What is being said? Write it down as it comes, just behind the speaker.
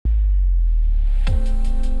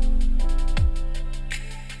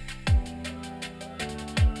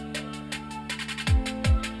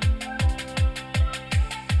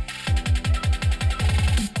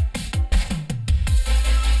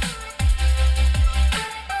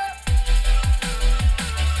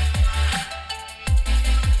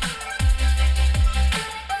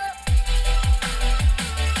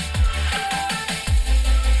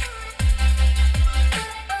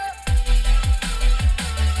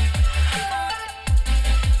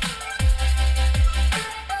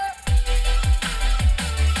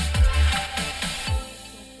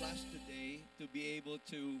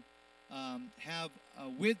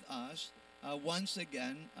us once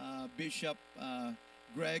again, Bishop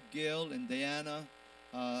Greg, Gill, and Diana,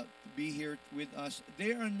 to be here with us.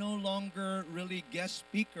 They are no longer really guest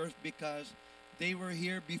speakers because they were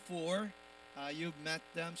here before. You've met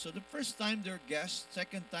them. So the first time they're guests,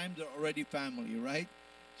 second time they're already family, right?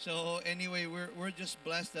 So anyway, we're just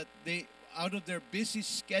blessed that they, out of their busy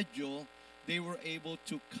schedule, they were able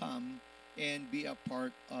to come and be a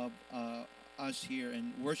part of us here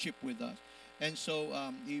and worship with us. And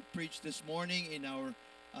so he preached this morning in our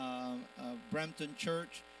Brampton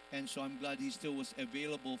church, and so I'm glad he still was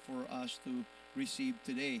available for us to receive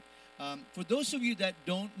today. For those of you that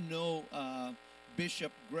don't know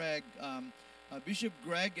Bishop Greg, Bishop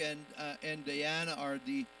Greg and Diana are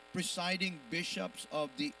the presiding bishops of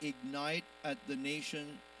the Ignite the Nations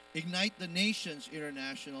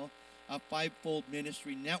International, a fivefold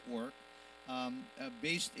ministry network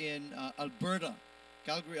based in Alberta,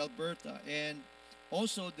 Calgary, Alberta, and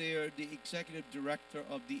also they're the executive director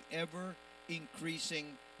of the Ever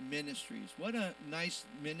Increasing Ministries. What a nice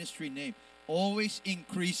ministry name! Always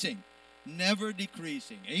increasing, never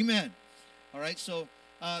decreasing. Amen. All right, so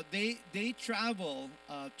they travel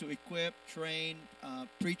to equip, train,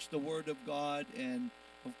 preach the Word of God, and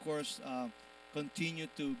of course continue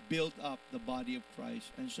to build up the body of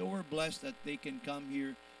Christ. And so we're blessed that they can come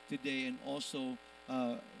here today and also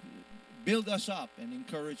build us up and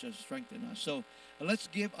encourage us, strengthen us. So let's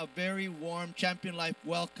give a very warm Champion Life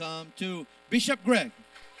welcome to Bishop Greg.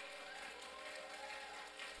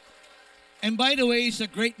 And by the way, he's a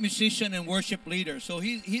great musician and worship leader. So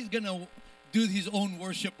he's going to do his own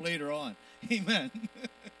worship later on. Amen. Thank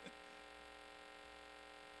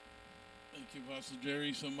you, Apostle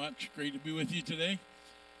Jerry, so much. Great to be with you today.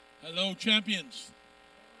 Hello, champions.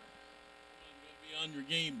 Come on, be on your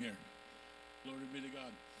game here. Glory be to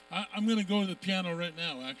God. I'm going to go to the piano right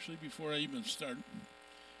now, actually, before I even start.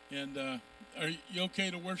 And are you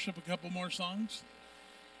okay to worship a couple more songs?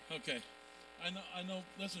 Okay. I know.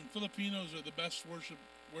 Listen, Filipinos are the best worship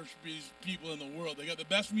people in the world. They got the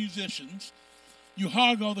best musicians. You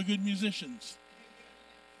hog all the good musicians.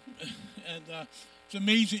 And it's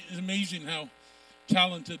amazing how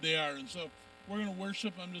talented they are. And so we're going to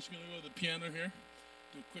worship. I'm just going to go to the piano here,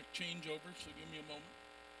 do a quick changeover, so give me a moment.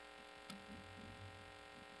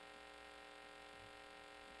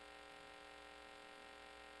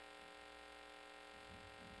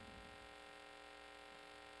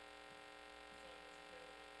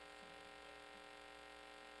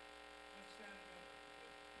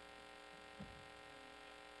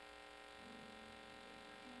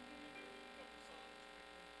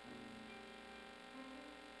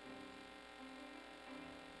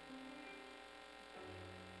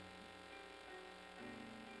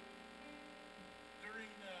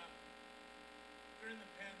 During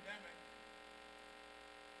the pandemic,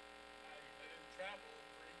 I didn't travel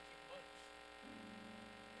for 18 months.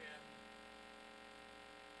 And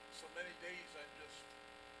so many days I just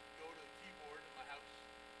go to the keyboard in my house,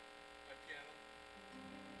 my piano,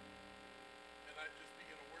 and I just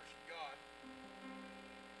begin to worship God.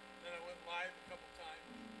 Then I went live a couple times.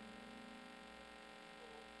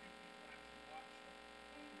 Few people actually watched them.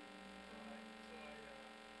 So I tried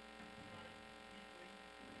weekly.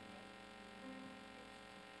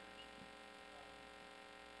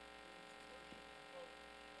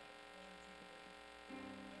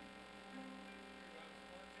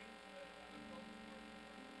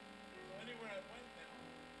 Anywhere I went now,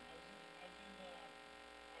 I was in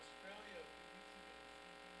Australia a few weeks ago speaking.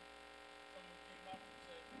 Someone came up and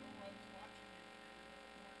said, "Oh, I was watching you when you were doing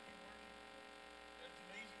the quarantine worship." And it's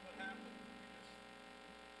amazing what happens when we just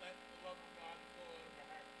let the love of God flow out of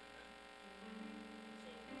our hearts. Amen.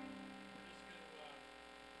 So we're just going to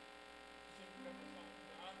sing a couple songs.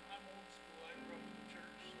 I'm old school. I grew up in the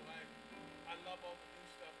church, so I love all the new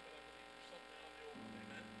stuff, but I believe there's something on the old.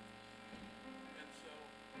 Amen. And so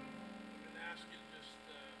ask you to just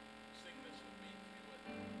sing this with me if you would.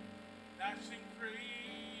 I sing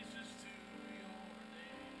praises to your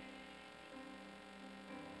name.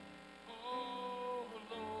 Oh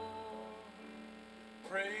Lord,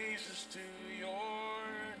 praises to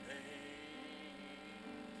your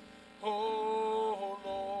name. Oh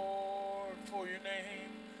Lord, for your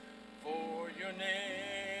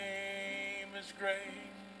name is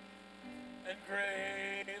great and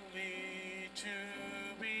greatly to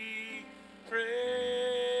be praised.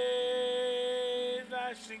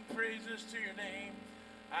 I sing praises to your name.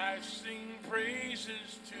 I sing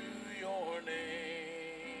praises to your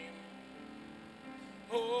name.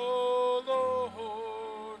 Oh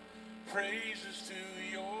Lord, praises to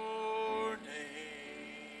your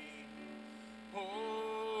name.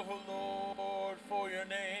 Oh Lord, for your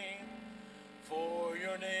name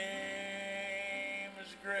your name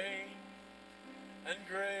is great and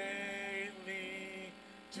greatly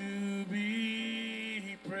to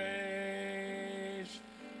be praised.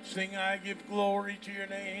 Sing, I give glory to your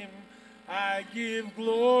name. I give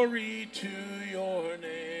glory to your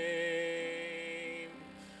name.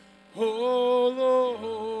 Oh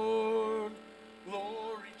Lord,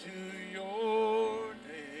 glory to your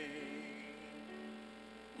name.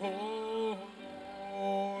 Oh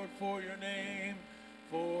Lord, for your name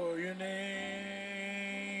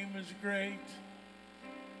is great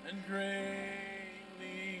and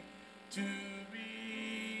greatly to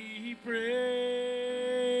be praised.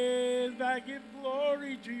 I give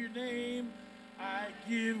glory to your name. I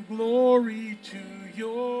give glory to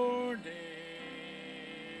your name.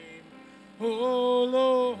 Oh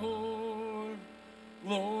Lord,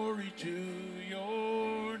 glory to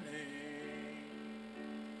your name.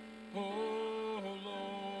 Oh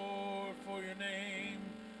Lord, for your name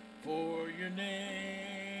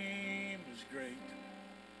is great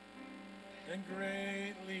and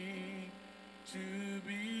greatly to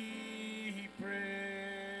be praised.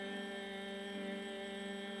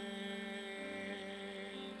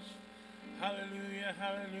 Hallelujah,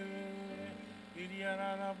 hallelujah.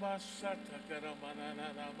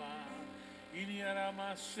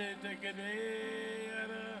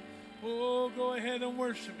 Oh, go ahead and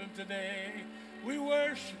worship him today. We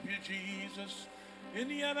worship you, Jesus.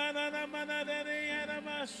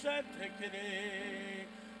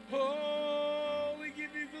 Oh, we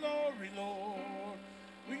give you glory, Lord.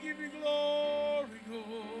 We give you glory,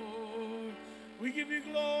 Lord. We give you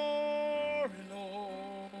glory,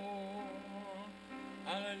 Lord.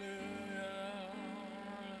 Hallelujah.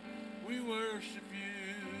 We worship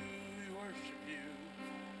you. We worship you.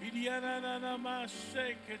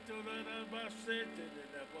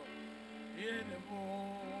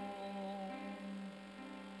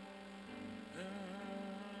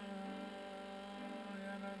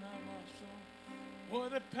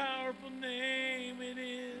 What a powerful name it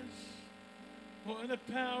is. What a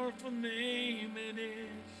powerful name it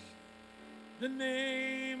is. The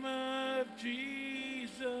name of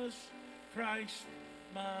Jesus Christ,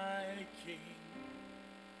 my King.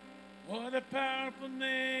 What a powerful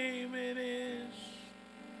name it is.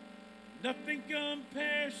 Nothing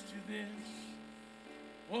compares to this.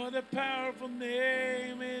 What a powerful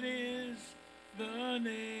name it is. The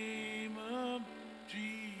name of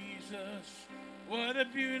Jesus. What a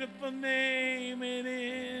beautiful name it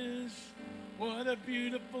is. What a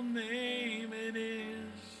beautiful name it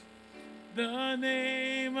is. The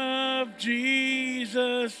name of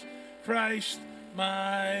Jesus Christ,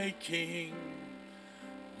 my King.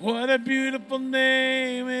 What a beautiful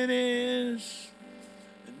name it is.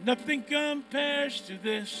 Nothing compares to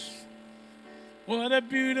this. What a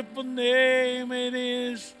beautiful name it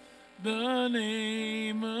is. The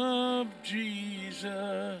name of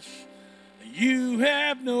Jesus. You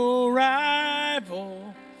have no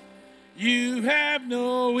rival. You have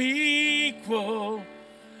no equal.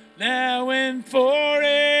 Now and forever,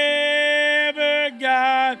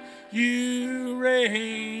 God, you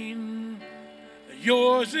reign.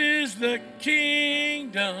 Yours is the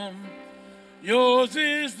kingdom. Yours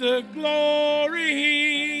is the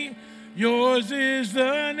glory. Yours is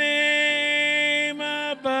the name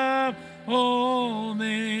above all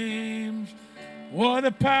names. What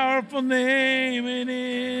a powerful name it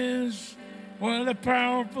is. What a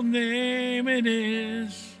powerful name it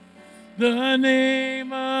is. The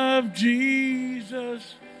name of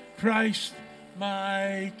Jesus Christ,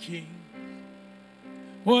 my King.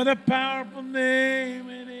 What a powerful name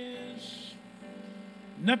it is.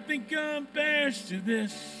 Nothing compares to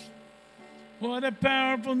this. What a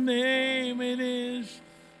powerful name it is.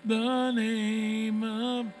 The name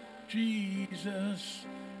of Jesus.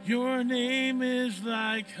 Your name is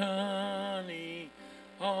like honey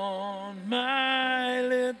on my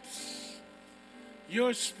lips.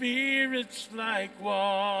 Your spirit's like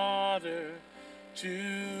water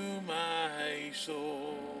to my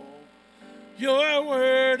soul. Your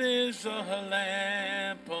word is a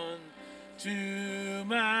lamp unto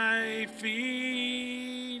my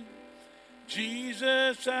feet.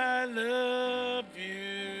 Jesus, I love you.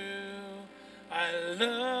 I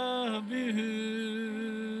love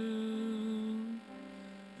you.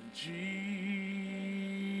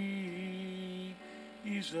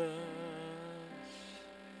 Jesus.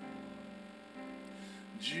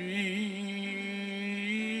 Jesus,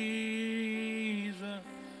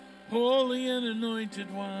 holy and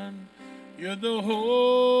anointed one, you're the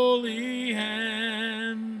holy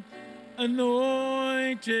and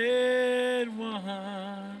anointed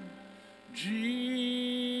one. Jesus.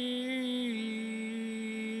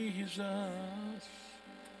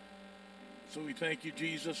 So we thank you,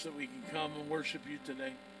 Jesus, that we can come and worship you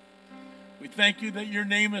today. We thank you that your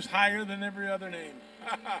name is higher than every other name.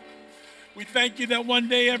 We thank you that one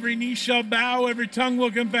day every knee shall bow, every tongue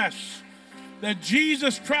will confess that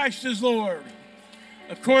Jesus Christ is Lord,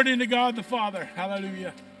 according to God the Father.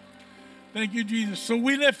 Hallelujah. Thank you, Jesus. So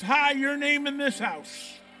we lift high your name in this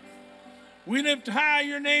house. We lift high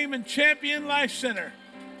your name in Champion Life Center.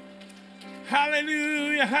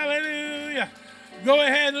 Hallelujah, hallelujah. Go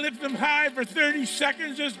ahead and lift him high for 30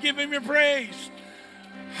 seconds. Just give him your praise.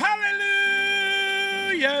 Hallelujah.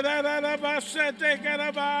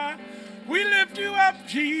 We lift you up,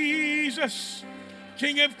 Jesus,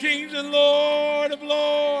 King of kings and Lord of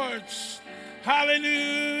lords.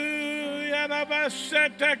 Hallelujah.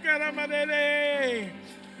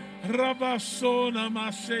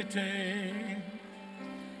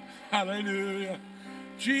 Hallelujah.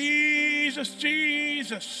 Jesus,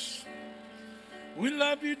 Jesus. We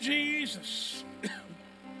love you, Jesus.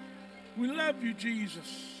 We love you,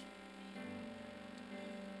 Jesus.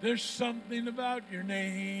 There's something about your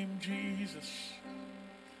name, Jesus.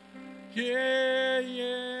 Yeah,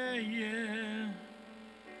 yeah, yeah.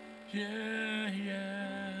 Yeah,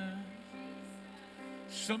 yeah.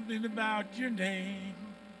 Something about your name.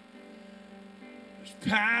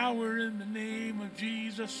 There's power in the name of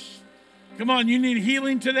Jesus. Come on, you need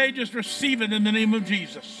healing today? Just receive it in the name of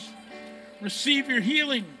Jesus. Receive your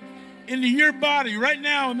healing into your body right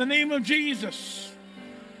now in the name of Jesus.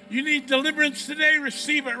 You need deliverance today?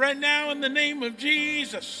 Receive it right now in the name of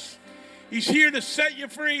Jesus. He's here to set you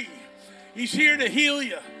free. He's here to heal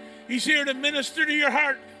you. He's here to minister to your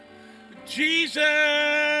heart. Jesus,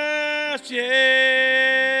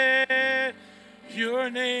 yeah, your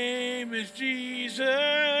name is Jesus.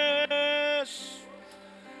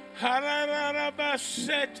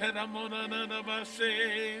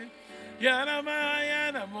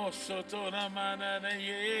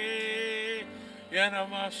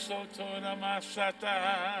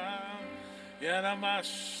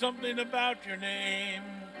 Something about your name.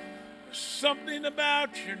 Something about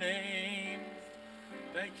your name.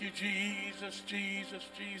 Thank you, Jesus, Jesus,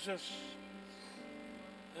 Jesus.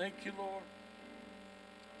 Thank you, Lord.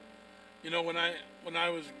 You know, when I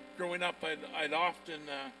was growing up, I'd often,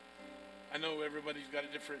 I know everybody's got a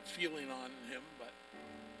different feeling on him, but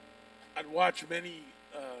I'd watch many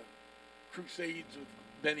crusades with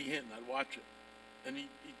Benny Hinn. I'd watch it. And he'd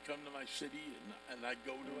come to my city, and I'd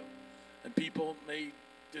go to him. And people may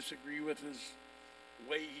disagree with his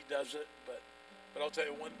way he does it, but I'll tell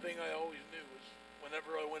you one thing I always knew was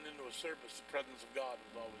whenever I went into a service, the presence of God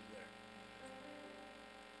was always there.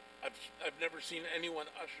 I've never seen anyone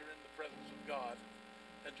usher in the presence of God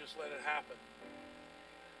and just let it happen.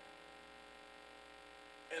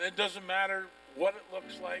 And it doesn't matter what it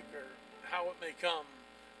looks like or how it may come.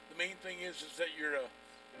 The main thing is that you're a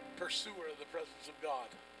pursuer of the presence of God.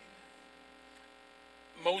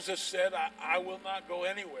 Moses said, I will not go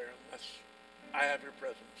anywhere unless I have your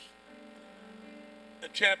presence.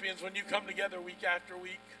 And champions, when you come together week after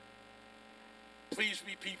week, please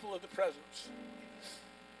be people of the presence.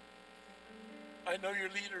 I know your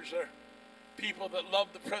leaders are people that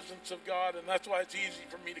love the presence of God, and that's why it's easy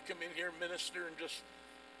for me to come in here and minister and just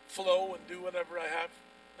flow and do whatever I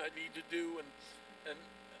need to do. And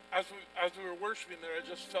as we were worshiping there, I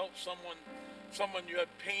just felt someone you had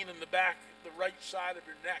pain in the back, the right side of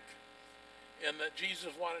your neck, and that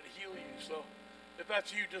Jesus wanted to heal you. So if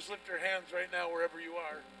that's you, just lift your hands right now wherever you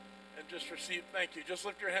are and just receive. Thank you. Just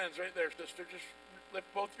lift your hands right there, sister. Just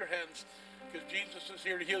lift both your hands because Jesus is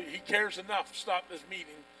here to heal you. He cares enough to stop this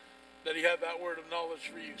meeting that he had that word of knowledge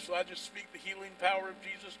for you. So I just speak the healing power of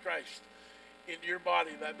Jesus Christ into your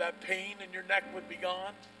body, that pain in your neck would be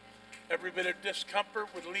gone. Every bit of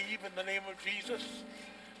discomfort would leave in the name of Jesus.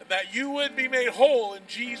 And that you would be made whole in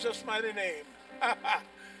Jesus' mighty name.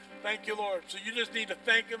 Thank you, Lord. So you just need to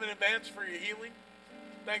thank him in advance for your healing.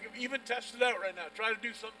 Thank him. Even test it out right now. Try to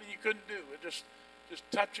do something you couldn't do. Just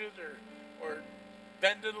touch it or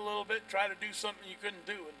bend it a little bit. Try to do something you couldn't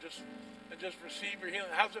do and just receive your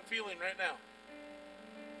healing. How's it feeling right now?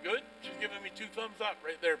 Good? She's giving me 2 thumbs up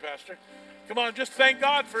right there, Pastor. Come on, just thank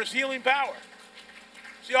God for his healing power.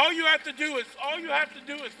 See, all you have to do is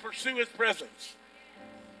pursue his presence.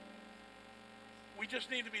 We just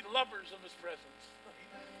need to be lovers of his presence.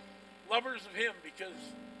 Lovers of him, because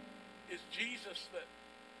it's Jesus that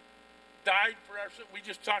died for our sin. We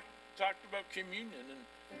just talked about communion and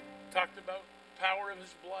talked about power of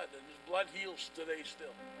his blood, and his blood heals today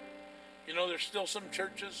still. You know, there's still some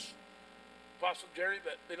churches, Apostle Jerry,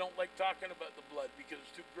 that they don't like talking about the blood because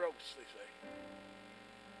it's too gross, they say.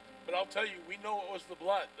 But I'll tell you, we know it was the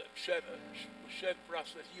blood that was shed for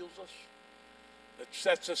us that heals us, that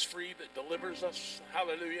sets us free, that delivers us.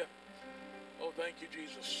 Hallelujah. Oh, thank you,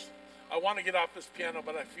 Jesus. I want to get off this piano,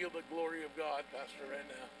 but I feel the glory of God, Pastor, right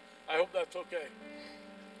now. I hope that's okay.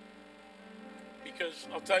 Because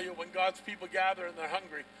I'll tell you, when God's people gather and they're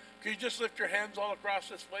hungry, can you just lift your hands all across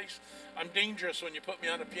this place? I'm dangerous when you put me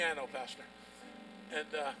on a piano, Pastor. And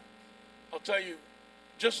I'll tell you,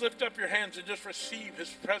 just lift up your hands and just receive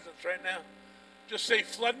his presence right now. Just say,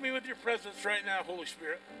 flood me with your presence right now, Holy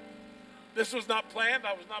Spirit. This was not planned.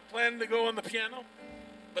 I was not planning to go on the piano.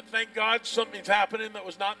 But thank God something's happening that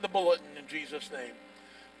was not in the bulletin in Jesus' name.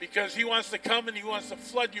 Because he wants to come and he wants to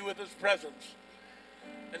flood you with his presence.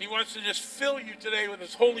 And he wants to just fill you today with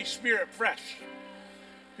his Holy Spirit fresh.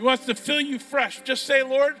 He wants to fill you fresh. Just say,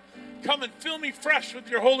 Lord, come and fill me fresh with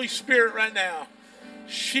your Holy Spirit right now.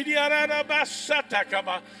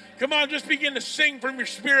 Come on, just begin to sing from your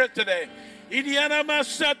spirit today.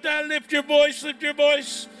 Lift your voice, lift your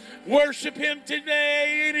voice. Worship him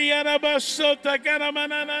today.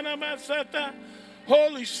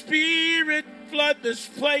 Holy Spirit, flood this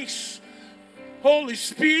place. Holy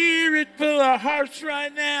Spirit, fill our hearts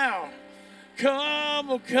right now.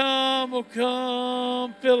 Come, oh come, oh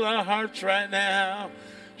come, fill our hearts right now.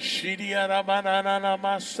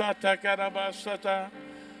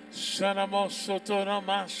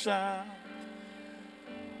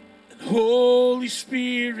 And Holy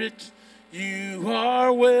Spirit, you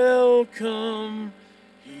are welcome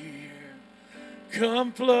here.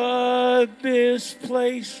 Come flood this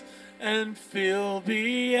place and fill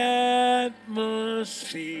the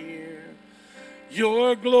atmosphere.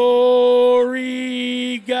 Your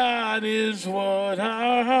glory, God, is what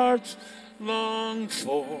our hearts long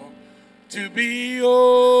for. To be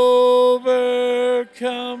overcome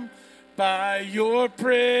by your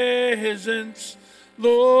presence,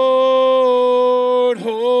 Lord.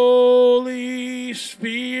 Holy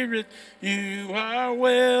Spirit, you are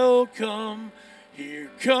welcome here.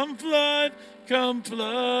 Come flood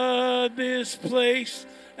this place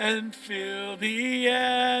and fill the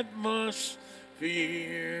atmosphere.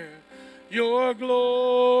 Your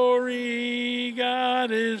glory,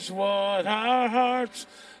 God, is what our hearts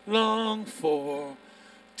long for.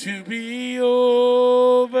 To be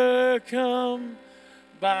overcome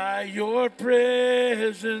by your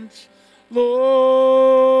presence, Lord.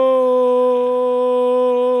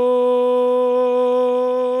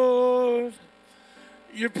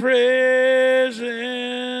 Your presence,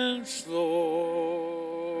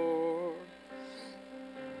 Lord.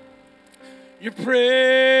 Your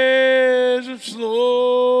presence,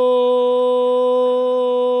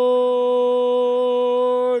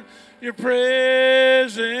 Lord. Your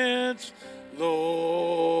presence,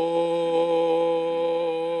 Lord.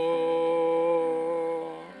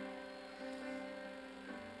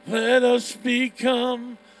 Let us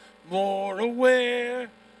become more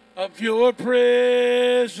aware of your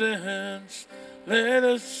presence. Let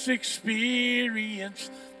us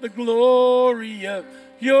experience the glory of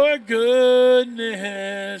your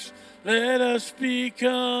goodness. Let us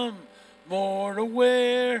become more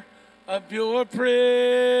aware of your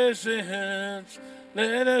presence.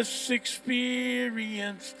 Let us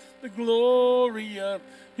experience the glory of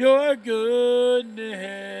your goodness.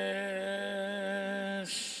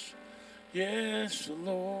 Yes,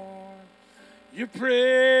 Lord. Your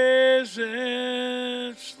presence,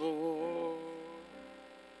 Lord.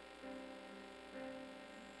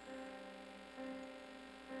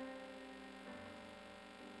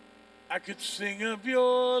 I could sing of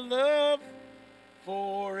your love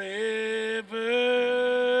forever,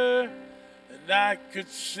 and I could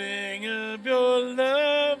sing of your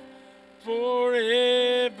love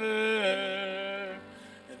forever,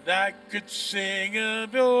 and I could sing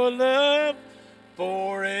of your love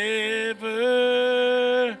forever.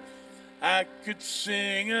 I could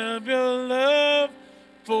sing of your love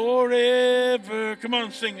forever. Come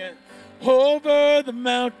on, sing it. Over the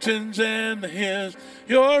mountains and the hills,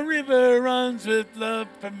 your river runs with love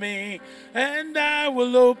for me. And I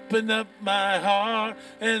will open up my heart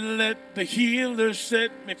and let the healer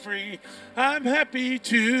set me free. I'm happy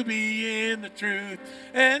to be in the truth,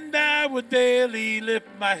 and I will daily lift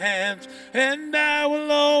my hands, and I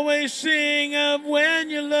will always sing of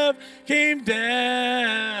when your love came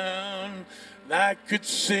down. I could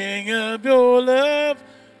sing of your love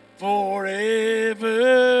forever,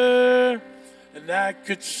 and I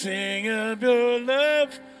could sing of your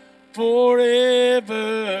love forever,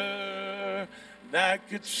 and I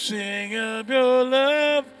could sing of your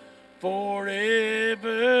love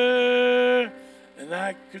forever, and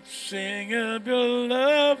I could sing of your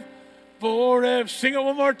love forever. Sing it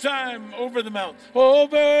one more time. Over the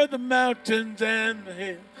mountains and the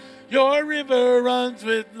hills. Your river runs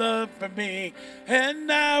with love for me, and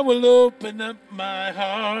I will open up my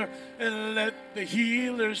heart and let the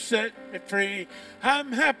healer set me free.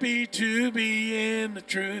 I'm happy to be in the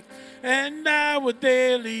truth, and I will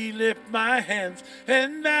daily lift my hands,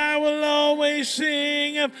 and I will always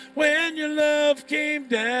sing of when your love came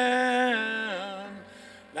down.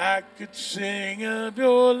 I could sing of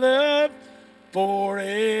your love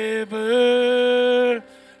forever.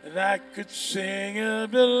 And I could sing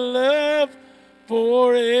of your love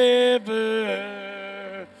forever.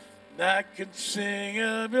 And I could sing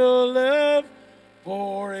of your love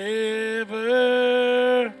forever.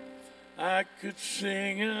 I could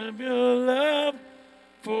sing of your love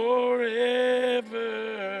forever.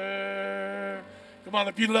 Come on,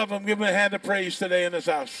 if you love him, give him a hand of praise today in this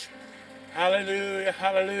house. Hallelujah,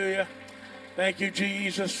 hallelujah. Thank you,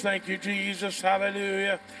 Jesus. Thank you, Jesus.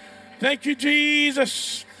 Hallelujah. Thank you,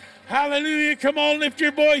 Jesus. Hallelujah. Come on, lift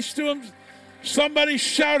your voice to him. Somebody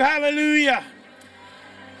shout hallelujah.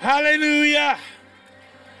 Hallelujah.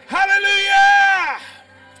 Hallelujah.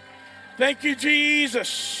 Thank you,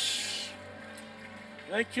 Jesus.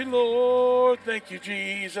 Thank you, Lord. Thank you,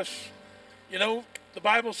 Jesus. You know, the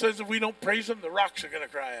Bible says if we don't praise him, the rocks are going to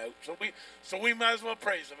cry out. So we might as well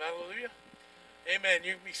praise him. Hallelujah. Amen.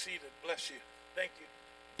 You can be seated. Bless you. Thank you.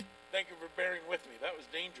 Thank you for bearing with me. That was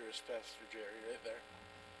dangerous, Pastor Jerry, right there.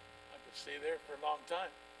 I could stay there for a long time.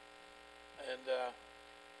 And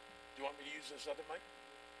do you want me to use this other mic?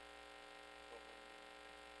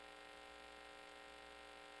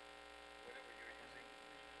 Whatever you're using.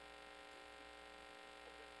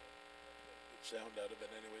 Good sound out of it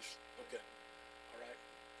anyways. Okay. All right.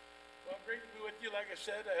 Well, great to be with you. Like I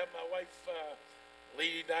said, I have my wife,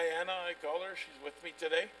 Lady Diana, I call her. She's with me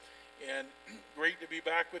today. And great to be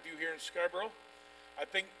back with you here in Scarborough. I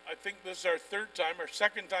think this is our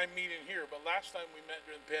second time meeting here, but last time we met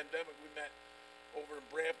during the pandemic, we met over in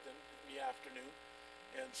Brampton in the afternoon.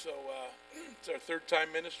 And so it's our third time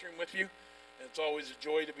ministering with you, and it's always a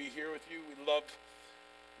joy to be here with you. We love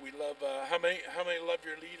how many love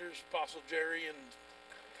your leaders, Apostle Jerry and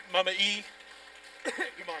Mama E?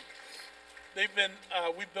 Come on.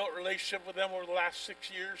 We've built a relationship with them over the last 6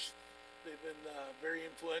 years. They've been very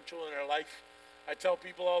influential in our life. I tell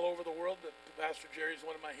people all over the world that Pastor Jerry is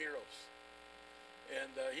one of my heroes. And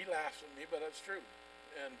he laughs at me, but that's true.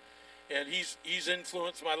 And he's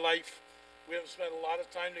influenced my life. We haven't spent a lot of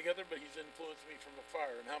time together, but he's influenced me from afar.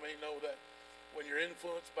 And how many know that when you're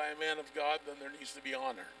influenced by a man of God, then there needs to be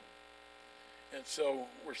honor. And so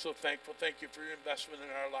we're so thankful. Thank you for your investment in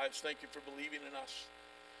our lives. Thank you for believing in us.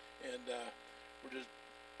 And we're just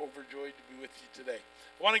overjoyed to be with you today.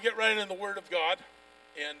 I want to get right in the Word of God,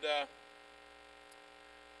 and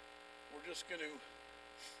we're just going to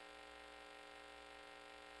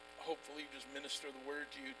hopefully just minister the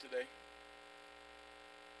Word to you today.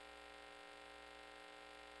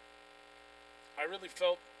 I really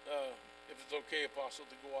felt, if it's okay, Apostle,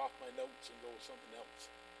 to go off my notes and go with something else.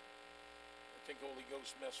 I think Holy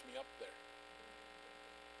Ghost messed me up there.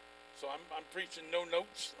 So I'm preaching no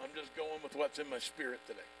notes. I'm just going with what's in my spirit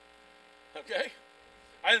today. Okay?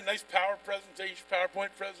 I had a nice PowerPoint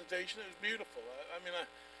presentation. It was beautiful.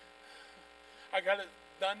 I got it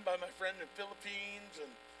done by my friend in the Philippines, and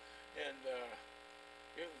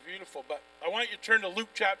it was beautiful. But I want you to turn to Luke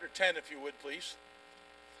chapter 10, if you would, please.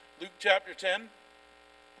 Luke chapter 10.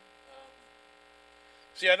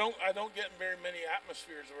 See, I don't get in very many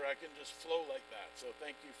atmospheres where I can just flow like that. So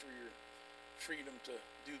thank you for your freedom to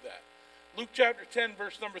do that. Luke chapter 10,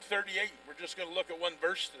 verse number 38. We're just going to look at one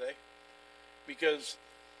verse today, because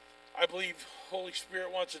I believe Holy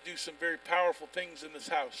Spirit wants to do some very powerful things in this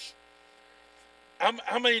house.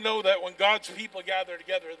 How many know that when God's people gather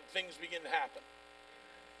together, that things begin to happen?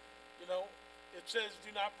 You know, it says,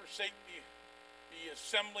 do not forsake the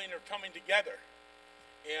assembling or coming together.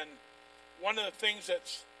 And one of the things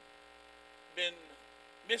that's been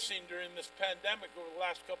missing during this pandemic over the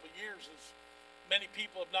last couple of years is many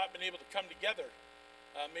people have not been able to come together.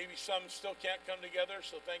 Maybe some still can't come together,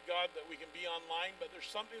 so thank God that we can be online, but there's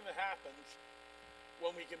something that happens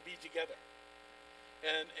when we can be together.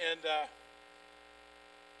 And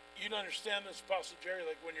you'd understand this, Apostle Jerry,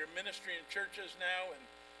 like when you're ministering in churches now, and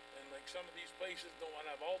like some of these places don't want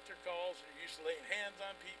to have altar calls, and you're used to laying hands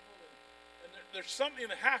on people, and there's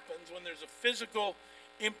something that happens when there's a physical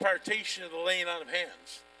impartation of the laying on of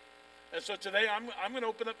hands. And so today I'm going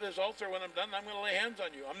to open up this altar. When I'm done, I'm going to lay hands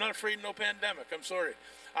on you. I'm not afraid of no pandemic. I'm sorry.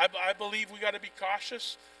 I believe we got to be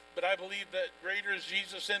cautious, but I believe that greater is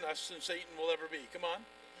Jesus in us than Satan will ever be. Come on.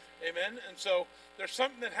 Amen. And so there's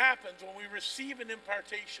something that happens when we receive an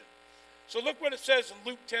impartation. So look what it says in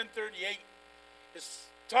Luke 10:38. It's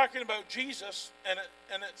talking about Jesus, and it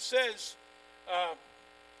says, sorry, I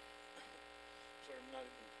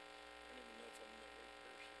don't even know if I'm in the right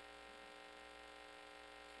verse.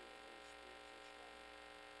 Feel the Holy Spirit so strong.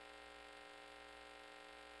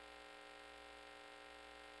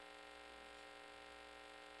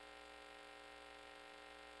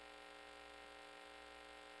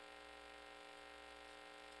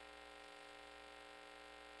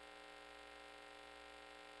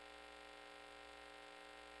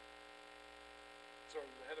 Sorry, I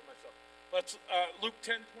was ahead of myself. Let's Luke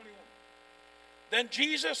 10:21. Then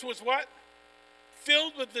Jesus was what?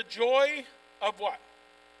 Filled with the joy of what?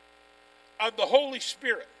 Of the Holy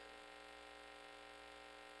Spirit.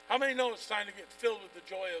 How many know it's time to get filled with the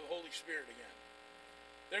joy of the Holy Spirit again?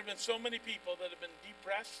 There have been so many people that have been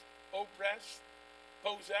depressed, oppressed,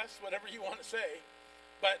 possessed, whatever you want to say,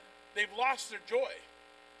 but they've lost their joy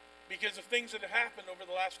because of things that have happened over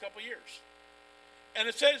the last couple of years. And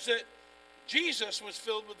it says that Jesus was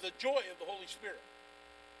filled with the joy of the Holy Spirit.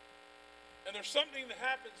 And there's something that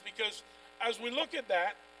happens because as we look at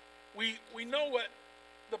that, we know what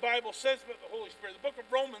the Bible says about the Holy Spirit. The book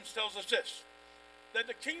of Romans tells us this, that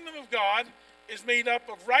the kingdom of God is made up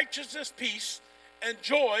of righteousness, peace, and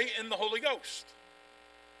joy in the Holy Ghost.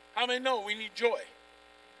 How many know we need joy?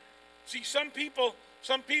 See, some people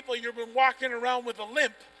you've been walking around with a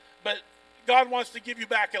limp, but God wants to give you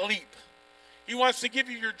back a leap. He wants to give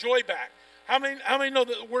you your joy back. How many know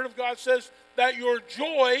that the Word of God says that your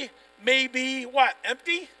joy may be what?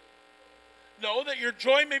 Empty? No, that your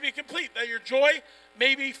joy may be complete, that your joy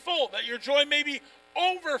may be full, that your joy may be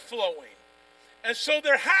overflowing. And so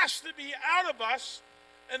there has to be out of us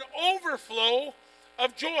an overflow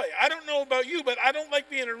of joy. I don't know about you, but I don't like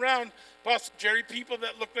being around, Pastor Jerry, people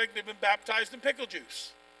that look like they've been baptized in pickle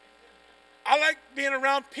juice. I like being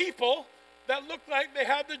around people that look like they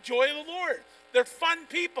have the joy of the Lord. They're fun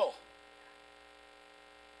people.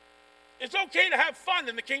 It's okay to have fun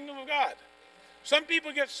in the kingdom of God. Some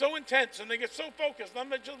people get so intense and they get so focused.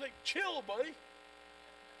 I'm just like, chill, buddy.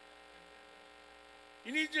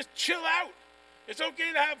 You need to just chill out. It's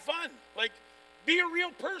okay to have fun. Like, be a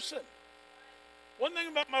real person. One thing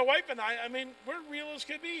about my wife and I mean, we're real as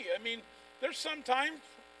could be. I mean, there's sometimes,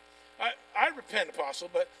 I repent,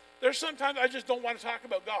 Apostle, but there's sometimes I just don't want to talk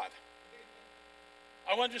about God.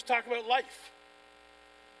 I want to just talk about life.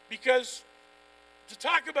 Because to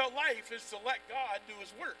talk about life is to let God do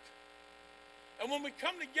his work. And when we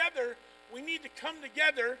come together, we need to come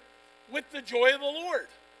together with the joy of the Lord.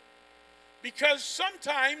 Because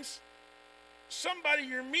sometimes somebody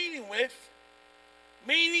you're meeting with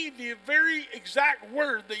may need the very exact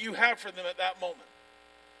word that you have for them at that moment.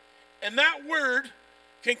 And that word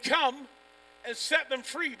can come and set them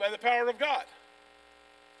free by the power of God.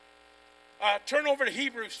 Turn over to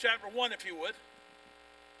Hebrews chapter 1 if you would.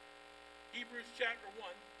 Hebrews chapter 1.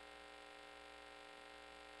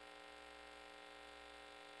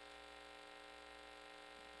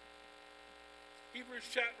 Hebrews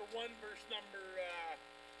chapter 1, verse number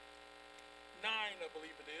 9, I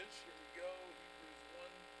believe it is. Here we go. Hebrews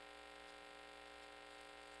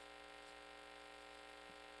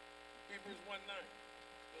 1. Hebrews 1:9.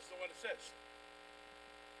 Listen to what it says.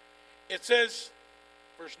 It says,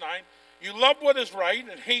 verse 9, you love what is right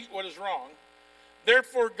and hate what is wrong.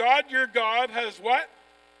 Therefore, God, your God, has what?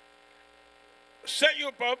 Set you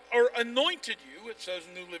above, or anointed you, it says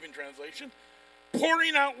in New Living Translation,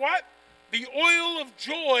 pouring out what? The oil of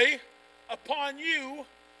joy upon you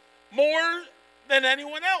more than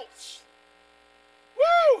anyone else.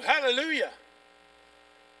 Woo! Hallelujah.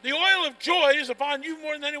 The oil of joy is upon you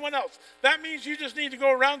more than anyone else. That means you just need to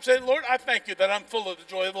go around and say, Lord, I thank you that I'm full of the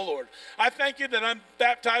joy of the Lord. I thank you that I'm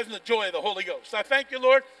baptized in the joy of the Holy Ghost. I thank you,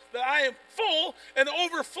 Lord, that I am full and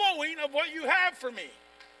overflowing of what you have for me.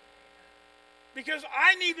 Because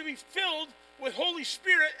I need to be filled with Holy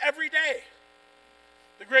Spirit every day.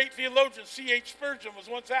 The great theologian C.H. Spurgeon was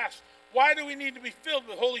once asked, why do we need to be filled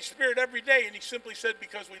with Holy Spirit every day? And he simply said,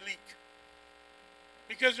 because we leak.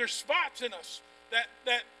 Because there's spots in us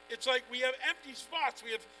that it's like we have empty spots.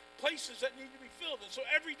 We have places that need to be filled. And so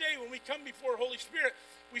every day when we come before Holy Spirit,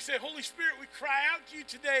 we say, Holy Spirit, we cry out to you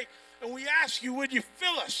today, and we ask you, would you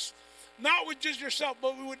fill us? Not with just yourself,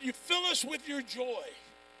 but would you fill us with your joy?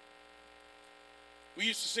 We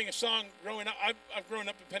used to sing a song growing up. I've grown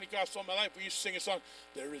up in Pentecostal all my life. We used to sing a song,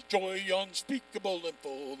 there is joy unspeakable and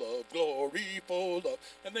full of glory, full of,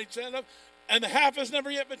 and they'd stand up, and the half has never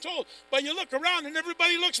yet been told. But you look around and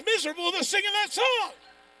everybody looks miserable that's singing that song.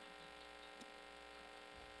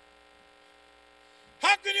 How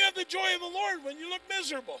How can you have the joy of the Lord when you look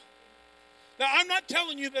miserable? Now, I'm not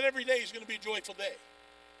telling you that every day is going to be a joyful day,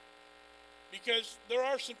 because there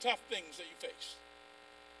are some tough things that you face.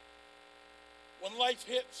 When life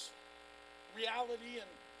hits reality and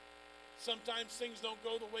sometimes things don't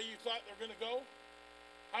go the way you thought they're going to go,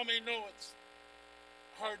 how many know it's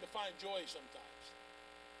hard to find joy sometimes?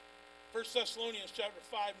 1 Thessalonians chapter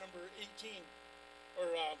 5, number 18, or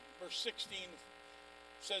verse 16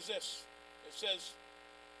 says this. It says,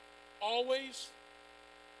 always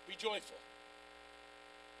be joyful.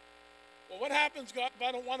 Well, what happens, God, if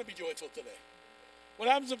I don't want to be joyful today? What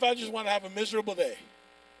happens if I just want to have a miserable day?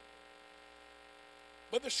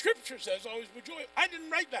 But the scripture says always be joyful. I didn't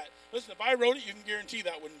write that. Listen, if I wrote it, you can guarantee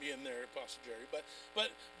that wouldn't be in there, Apostle Jerry. But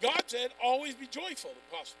God said always be joyful,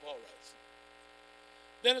 the Apostle Paul writes.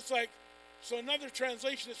 Then it's like, so another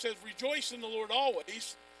translation that says rejoice in the Lord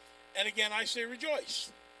always. And again, I say rejoice.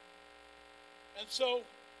 And so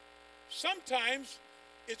sometimes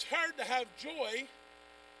it's hard to have joy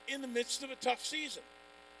in the midst of a tough season.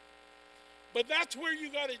 But that's where you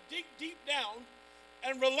got to dig deep down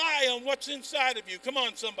and rely on what's inside of you. Come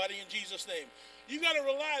on, somebody, in Jesus' name. You got to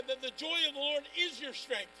rely that the joy of the Lord is your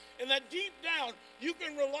strength, and that deep down you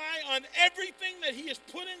can rely on everything that he has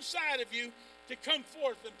put inside of you to come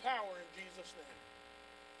forth in power in Jesus' name.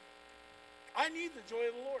 I need the joy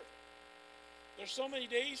of the Lord. There's so many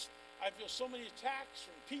days I feel so many attacks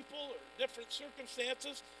from people or different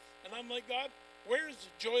circumstances, and I'm like, God, where is the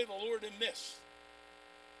joy of the Lord in this?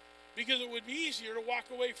 Because it would be easier to walk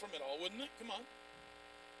away from it all, wouldn't it? Come on.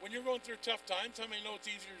 When you're going through tough times, how many know it's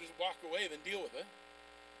easier to just walk away than deal with it?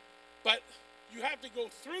 But you have to go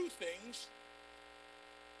through things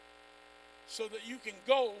so that you can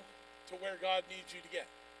go to where God needs you to get.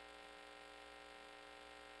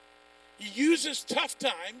 He uses tough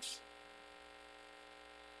times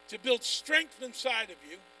to build strength inside of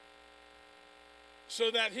you so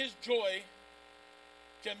that his joy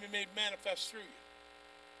can be made manifest through you.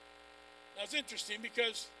 Now it's interesting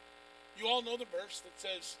because you all know the verse that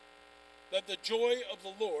says that the joy of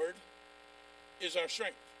the Lord is our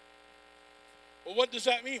strength. Well, what does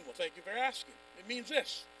that mean? Well, thank you for asking. It means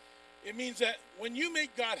this. It means that when you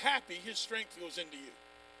make God happy, his strength goes into you.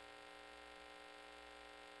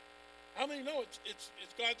 How many know it's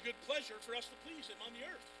God's good pleasure for us to please him on the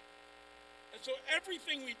earth? And so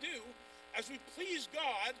everything we do, as we please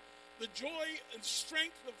God, the joy and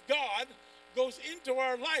strength of God goes into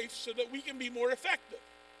our life so that we can be more effective.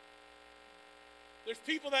 There's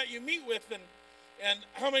people that you meet with, and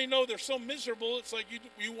how many know they're so miserable, it's like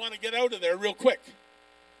you want to get out of there real quick.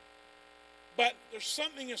 But there's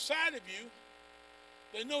something inside of you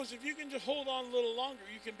that knows if you can just hold on a little longer,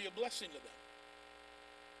 you can be a blessing to them.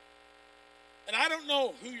 And I don't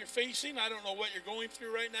know who you're facing. I don't know what you're going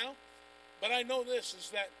through right now. But I know this, is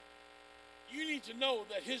that you need to know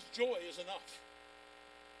that his joy is enough.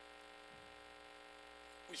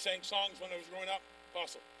 We sang songs when I was growing up,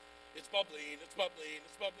 Apostle. It's bubbling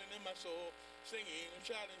in my soul, singing and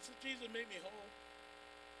shouting, so Jesus made me whole.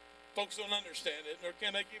 Folks don't understand it, nor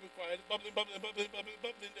can I keep it quiet. It's bubbling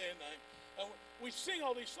day and night. And we sing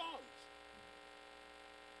all these songs.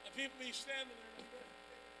 And people be standing there like that.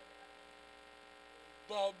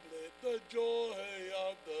 Bubbling, the joy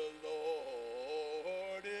of the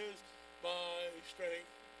Lord is my strength.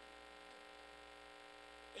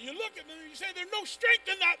 And you look at them and you say, there's no strength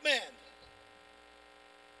in that man.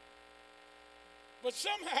 But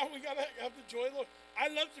somehow we got to have the joy of the Lord. I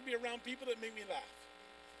love to be around people that make me laugh.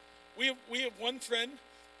 We have one friend.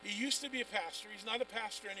 He used to be a pastor. He's not a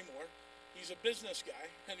pastor anymore. He's a business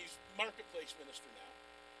guy, and he's marketplace minister now.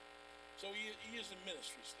 So he is in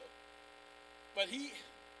ministry still. But he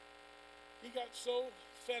got so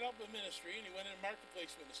fed up with ministry, and he went into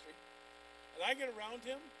marketplace ministry. And I get around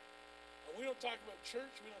him, and we don't talk about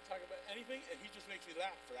church. We don't talk about anything, and he just makes me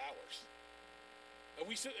laugh for hours. And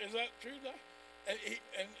we said, is that true, Doc?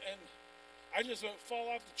 And I just fall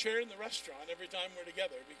off the chair in the restaurant every time we're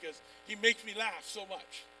together because he makes me laugh so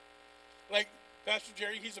much. Like Pastor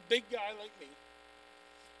Jerry, he's a big guy like me.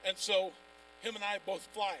 And so him and I both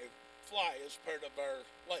fly as part of our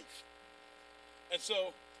life. And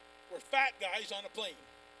so we're fat guys on a plane.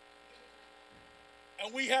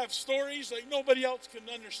 And we have stories like nobody else can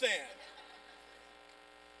understand.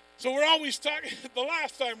 So we're always talking, the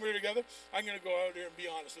last time we were together, I'm going to go out here and be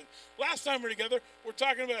honest with you. Last time we were together, we're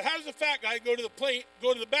talking about how does a fat guy go to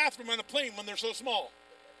the bathroom on a plane when they're so small?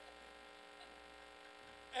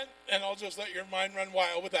 And I'll just let your mind run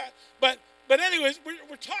wild with that. But anyways,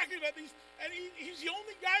 we're talking about these, and he's the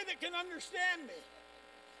only guy that can understand me.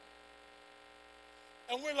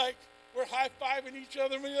 And we're high-fiving each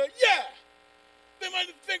other, and we're like, yeah! They might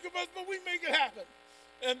think of us, but we make it happen.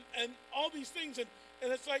 And all these things. And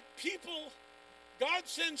it's like people, God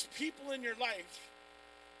sends people in your life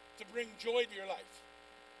to bring joy to your life.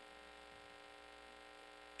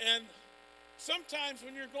 And sometimes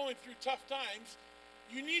when you're going through tough times,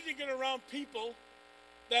 you need to get around people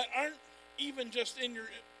that aren't even just in your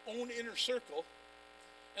own inner circle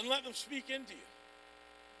and let them speak into you.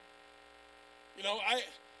 You know,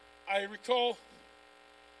 I recall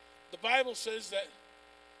the Bible says that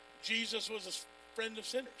Jesus was a friend of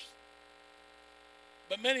sinners.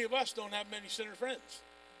 But many of us don't have many sinner friends.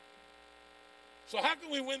 So how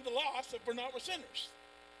can we win the lost if we're not with sinners?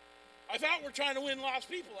 I thought we're trying to win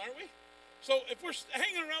lost people, aren't we? So if we're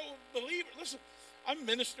hanging around with believers, listen, I'm a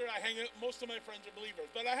minister, I hang out, most of my friends are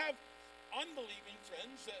believers, but I have unbelieving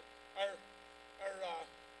friends that are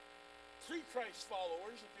pre-Christ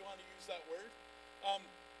followers, if you want to use that word,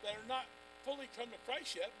 that are not fully come to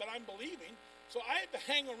Christ yet, but I'm believing. So I have to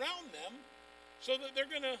hang around them so that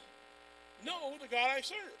they're going to know the God I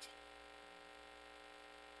serve.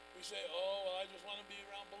 We say, oh, well, I just want to be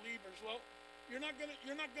around believers. Well, you're not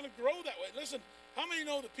gonna grow that way. Listen, how many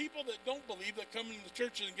know the people that don't believe that come into the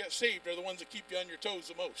church and get saved are the ones that keep you on your toes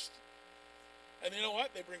the most? And you know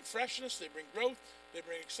what? They bring freshness, they bring growth, they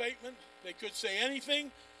bring excitement. They could say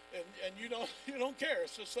anything, and you don't care.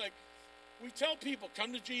 It's just like we tell people,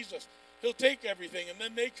 come to Jesus. He'll take everything, and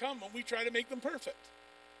then they come and we try to make them perfect.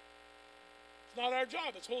 It's not our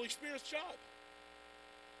job, it's Holy Spirit's job.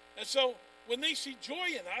 And so when they see joy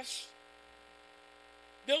in us,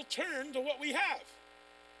 they'll turn to what we have.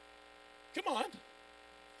 Come on.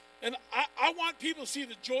 And I want people to see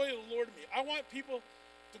the joy of the Lord in me. I want people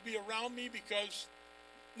to be around me because,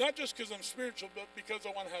 not just because I'm spiritual, but because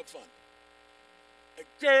I want to have fun. And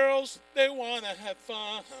girls, they want to have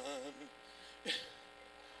fun.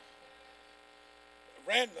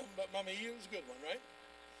 Random, but Mommy, it was a good one, right?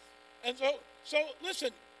 And so listen,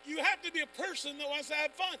 you have to be a person that wants to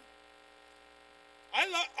have fun.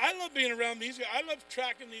 I love being around these guys. I love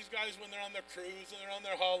tracking these guys when they're on their cruise and they're on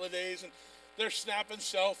their holidays and they're snapping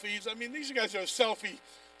selfies. I mean, these guys are a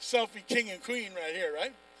selfie king and queen right here,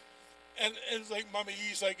 right? And it's like Mommy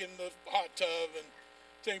E's like in the hot tub and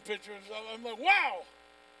taking pictures. I'm like, wow,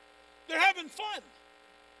 they're having fun.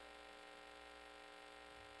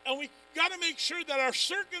 And we got to make sure that our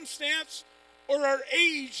circumstance or our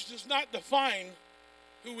age does not define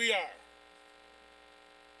who we are.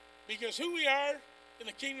 Because who we are in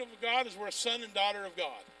the kingdom of God is we're a son and daughter of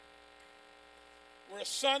God. We're a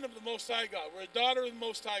son of the Most High God. We're a daughter of the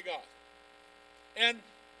Most High God. And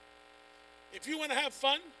if you want to have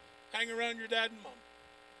fun, hang around your dad and mom.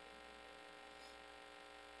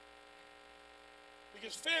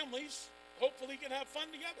 Because families hopefully can have fun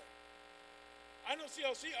together. I know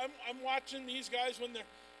CLC, I'm watching these guys when they're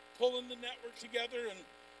pulling the network together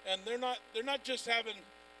and they're not just having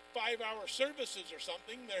 5-hour services or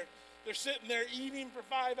something. They're sitting there eating for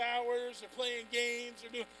 5 hours, they're playing games,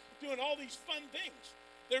 they're doing all these fun things.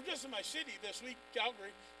 They're just in my city this week, Calgary.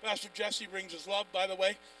 Pastor Jesse brings his love, by the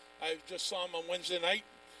way. I just saw him on Wednesday night,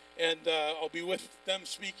 and I'll be with them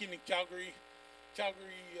speaking in Calgary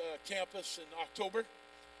campus in October.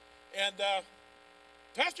 And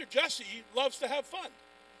Pastor Jesse loves to have fun.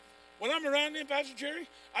 When I'm around him, Pastor Jerry,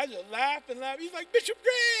 I just laugh and laugh. He's like, Bishop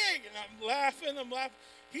Greg! And I'm laughing.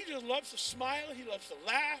 He just loves to smile. He loves to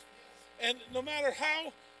laugh. And no matter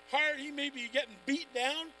how hard he may be getting beat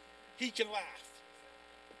down, he can laugh.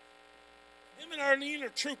 Him and Arlene are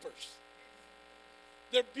troopers.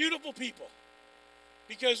 They're beautiful people.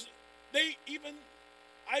 Because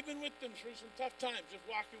I've been with them through some tough times, just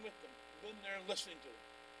walking with them, been there and listening to them.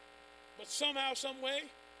 But somehow, some way,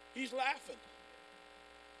 he's laughing.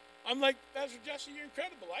 I'm like, Pastor Jesse, you're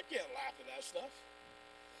incredible. I can't laugh at that stuff.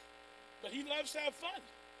 But he loves to have fun.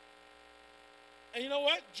 And you know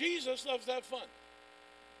what? Jesus loves to have fun.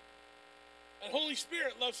 And Holy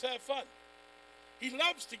Spirit loves to have fun. He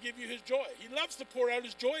loves to give you his joy. He loves to pour out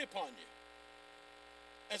his joy upon you.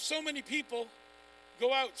 And so many people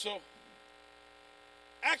go out. So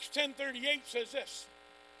Acts 10:38 says this,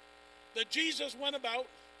 that Jesus went about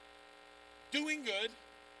doing good.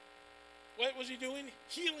 What was he doing?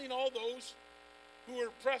 Healing all those who were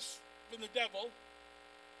oppressed from the devil,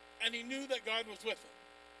 and he knew that God was with him.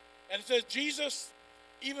 And it says Jesus,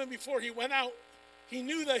 even before he went out, he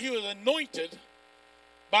knew that he was anointed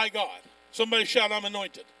by God. Somebody shout, I'm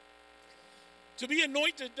anointed. To be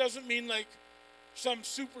anointed doesn't mean like some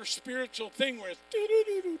super spiritual thing where it's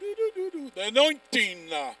the anointing.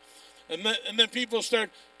 And then people start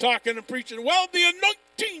talking and preaching, well, the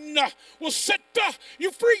anointing will set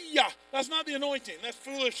you free. That's not the anointing. That's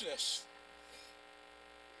foolishness.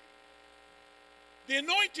 The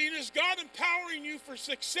anointing is God empowering you for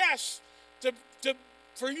success,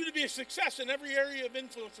 for you to be a success in every area of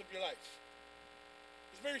influence of your life.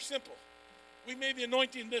 It's very simple. We made the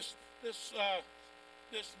anointing this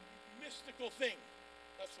mystical thing.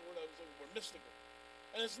 That's the word I was looking for, mystical.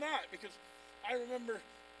 And it's not, because I remember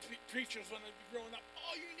preachers when I'd be growing up,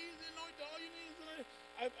 all you need is the anointing, all you need is the anointing.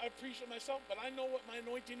 I preach it myself, but I know what my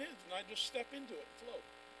anointing is, and I just step into it and flow.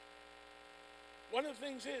 One of the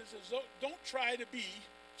things is don't try to be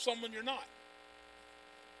someone you're not.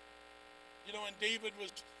 You know, when David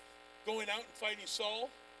was going out and fighting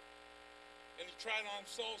Saul, and he tried on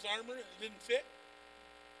Saul's armor and it didn't fit,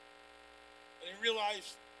 and he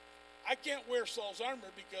realized, I can't wear Saul's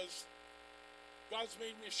armor because God's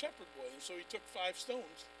made me a shepherd boy. And so he took 5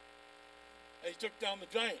 stones and he took down the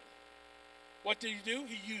giant. What did he do?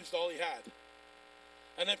 He used all he had.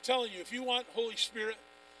 And I'm telling you, if you want Holy Spirit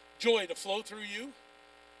joy to flow through you,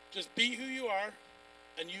 just be who you are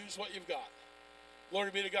and use what you've got.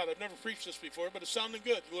 Glory be to God. I've never preached this before, but it's sounding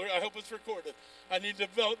good. Glory, I hope it's recorded. I need to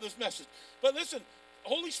develop this message. But listen,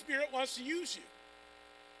 Holy Spirit wants to use you.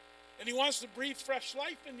 And he wants to breathe fresh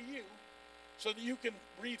life into you so that you can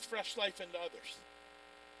breathe fresh life into others.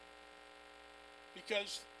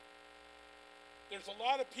 Because there's a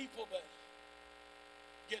lot of people that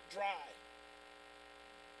get dry.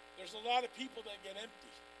 There's a lot of people that get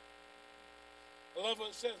empty. I love what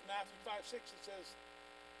it says, Matthew 5:6, it says,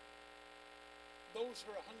 those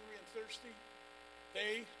who are hungry and thirsty,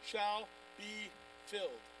 they shall be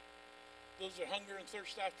filled. Those who hunger and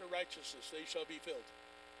thirst after righteousness, they shall be filled.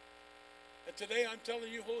 And today I'm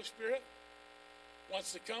telling you, Holy Spirit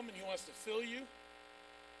wants to come and he wants to fill you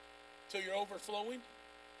till you're overflowing.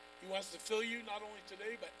 He wants to fill you not only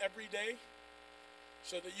today, but every day,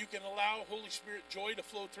 so that you can allow Holy Spirit joy to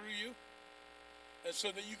flow through you, and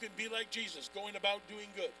so that you can be like Jesus, going about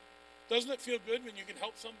doing good. Doesn't it feel good when you can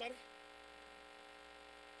help somebody?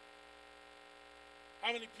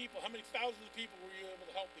 How many people, how many thousands of people were you able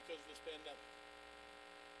to help because of this pandemic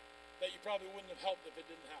that you probably wouldn't have helped if it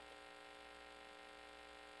didn't happen?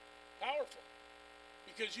 Powerful.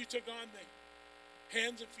 Because you took on the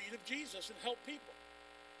hands and feet of Jesus and helped people.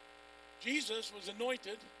 Jesus was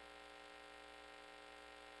anointed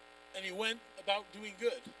and he went about doing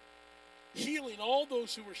good, healing all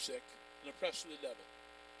those who were sick and oppressed of the devil.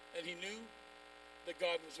 And he knew that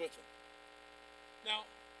God was with him. Now,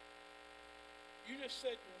 you just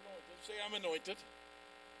said you're anointed. Say, I'm anointed.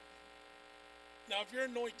 Now, if you're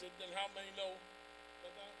anointed, then how many know that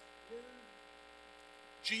word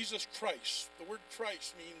Jesus Christ, the word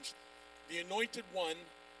Christ means the anointed one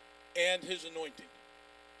and his anointing.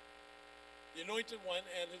 The anointed one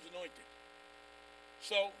and his anointing.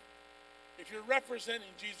 So, if you're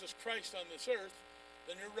representing Jesus Christ on this earth,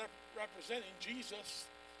 then you're representing Jesus,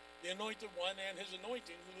 the anointed one, and his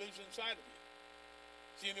anointing who lives inside of you.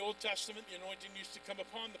 See, in the Old Testament, the anointing used to come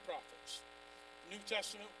upon the prophets. New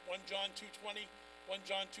Testament, 1 John 2:20, 1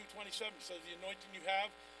 John 2:27 says the anointing you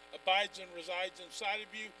have abides and resides inside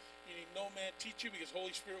of you. You need no man teach you, because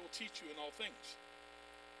Holy Spirit will teach you in all things.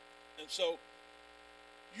 And so,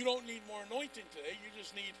 you don't need more anointing today. You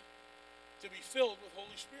just need to be filled with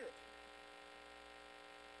Holy Spirit.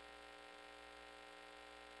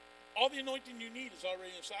 All the anointing you need is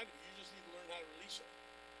already inside of you. You just need to learn how to release it.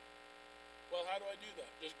 Well, how do I do that?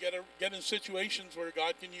 Just get in situations where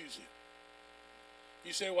God can use you.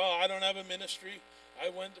 You say, well, I don't have a ministry. I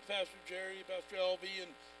went to Pastor Jerry, Pastor LV,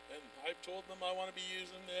 and I've told them I want to be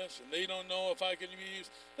using this, and they don't know if I can be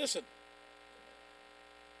used. Listen,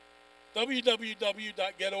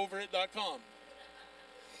 www.getoverit.com.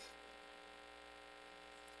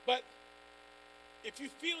 But if you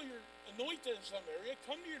feel you're anointed in some area,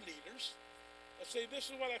 come to your leaders and say,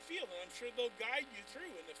 this is what I feel, and I'm sure they'll guide you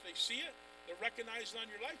through. And if they see it, they're recognized on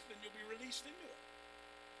your life, then you'll be released into it.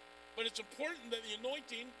 But it's important that the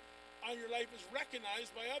anointing on your life is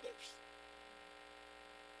recognized by others.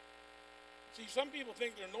 See, some people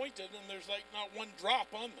think they're anointed and there's like not one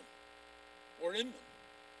drop on them or in them.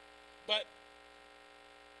 But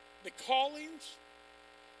the callings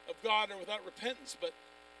of God are without repentance, but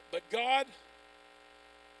God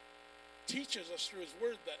teaches us through his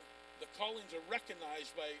word that the callings are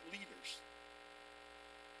recognized by leaders,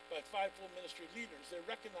 by fivefold ministry leaders. They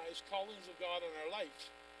recognize callings of God on our lives.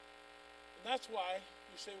 And that's why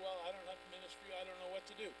you say, well, I don't have a ministry, I don't know what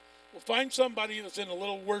to do. Well, find somebody that's in a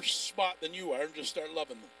little worse spot than you are and just start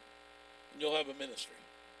loving them. And you'll have a ministry.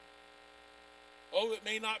 Oh, it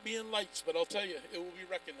may not be in lights, but I'll tell you, it will be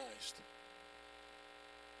recognized.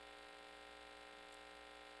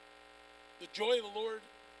 The joy of the Lord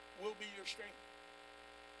will be your strength.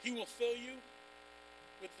 He will fill you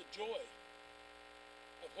with the joy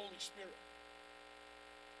of Holy Spirit.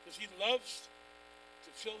 Because he loves to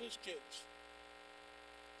fill his kids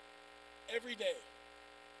every day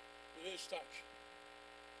with his touch.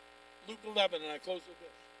 Luke 11, and I close with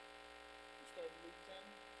this. We started Luke 10.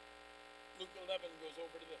 Luke 11 goes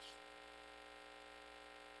over to this.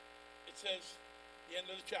 It says, the end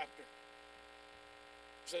of the chapter,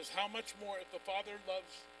 it says, how much more if the Father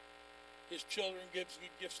loves his children, gives good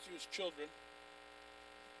gifts to his children,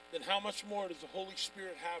 then how much more does the Holy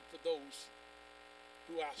Spirit have for those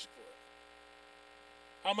who ask for it?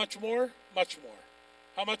 How much more? Much more.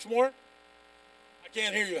 How much more? I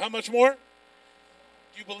can't hear you. How much more?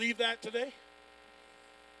 Do you believe that today?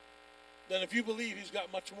 Then if you believe he's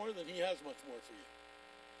got much more, then he has much more for you.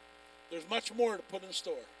 There's much more to put in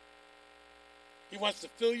store. He wants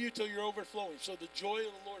to fill you till you're overflowing, so the joy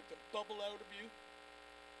of the Lord can bubble out of you,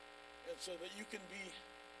 and so that you can be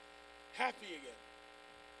happy again.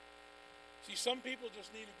 See, some people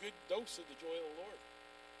just need a good dose of the joy of the Lord.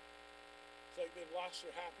 It's like they've lost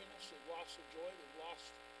their happiness, they've lost their joy, they've lost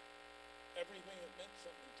everything that meant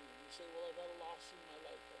something to them. You say, well, I've had a loss in my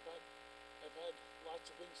life. I've had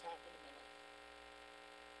lots of things happen in my life.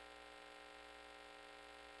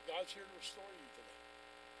 God's here to restore you today.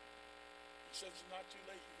 He says it's not too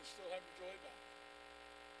late. You can still have your joy back.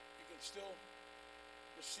 You can still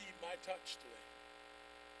receive my touch today.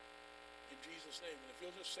 In Jesus' name. And if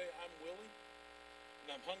you'll just say, I'm willing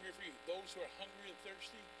and I'm hungry for you. Those who are hungry and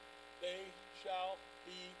thirsty, they shall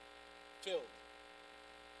be filled.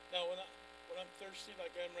 Now, when I'm thirsty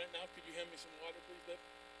like I am right now, could you hand me some water, please, babe?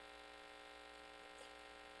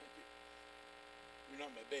 Thank you. You're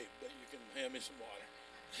not my babe, but you can hand me some water.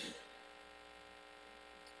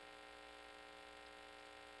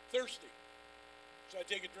 Thirsty. So I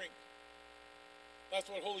take a drink.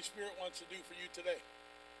 That's what Holy Spirit wants to do for you today.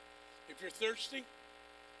 If you're thirsty,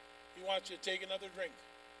 he wants you to take another drink.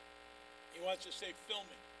 He wants you to say, fill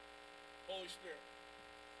me. Holy Spirit.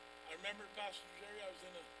 I remember, Pastor Jerry, I was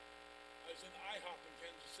in IHOP in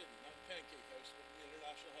Kansas City, not Pancake House, but the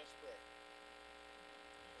International House of Prayer.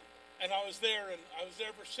 And I was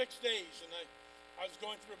there for 6 days, and I was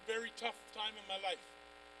going through a very tough time in my life.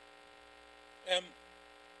 And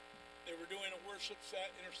they were doing a worship set,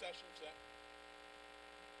 intercession set.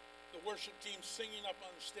 The worship team singing up on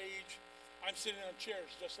the stage. I'm sitting on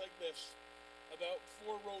chairs just like this, about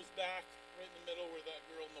 4 rows back, right in the middle where that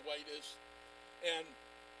girl in the white is. And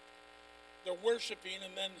they're worshiping,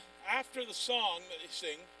 and then after the song that they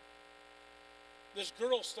sing, this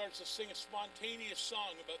girl starts to sing a spontaneous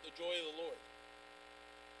song about the joy of the Lord.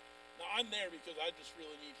 Now, I'm there because I just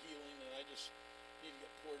really need healing, and I just need to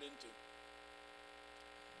get poured into.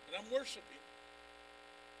 And I'm worshiping.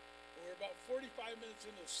 And we're about 45 minutes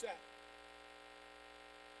into the set.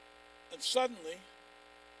 And suddenly,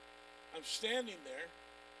 I'm standing there.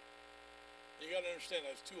 And you got to understand,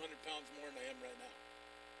 I was 200 pounds more than I am right now.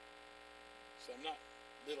 So I'm not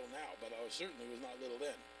little now, but I certainly was not little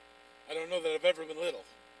then. I don't know that I've ever been little.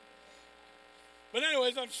 But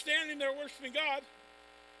anyways, I'm standing there worshiping God,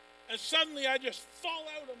 and suddenly I just fall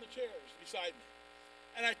out on the chairs beside me.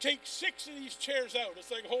 And I take 6 of these chairs out.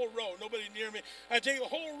 It's like a whole row, nobody near me. I take a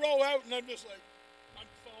whole row out, and I'm just like, I'm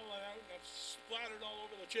falling out, and I'm splattered all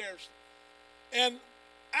over the chairs. And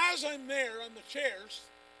as I'm there on the chairs,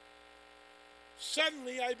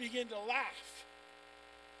 suddenly I begin to laugh.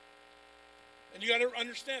 And you got to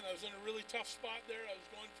understand, I was in a really tough spot there. I was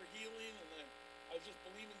going for healing, and I was just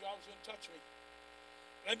believing God was going to touch me.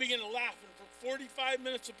 And I began to laugh, and for 45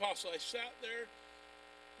 minutes, Apostle, I sat there,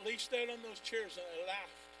 laced out on those chairs, and I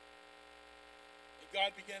laughed. And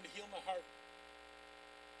God began to heal my heart.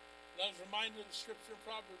 And I was reminded of the scripture in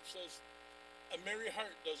Proverbs says, a merry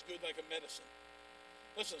heart does good like a medicine.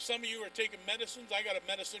 Listen, some of you are taking medicines. I got a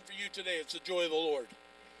medicine for you today. It's the joy of the Lord.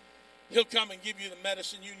 He'll come and give you the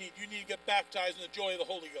medicine you need. You need to get baptized in the joy of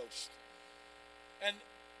the Holy Ghost. And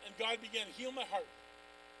God began to heal my heart.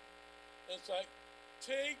 And it's like,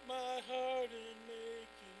 take my heart and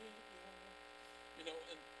make it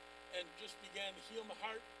yours. And just began to heal my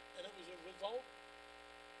heart. And it was a result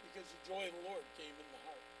because the joy of the Lord came in my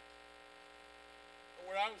heart.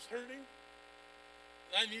 And where I was hurting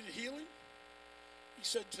and I needed healing, he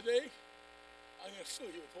said, today, I'm going to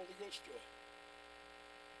fill you with Holy Ghost joy.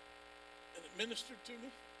 And it ministered to me,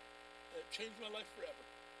 and it changed my life forever.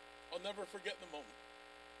 I'll never forget the moment.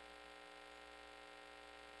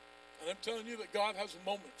 And I'm telling you that God has a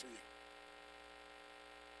moment for you.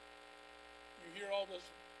 You hear all those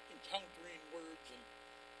encountering words and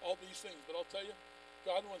all these things, but I'll tell you,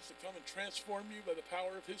 God wants to come and transform you by the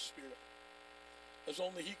power of his Spirit, as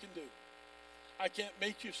only he can do. I can't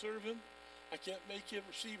make you serve him. I can't make you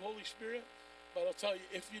receive Holy Spirit. But I'll tell you,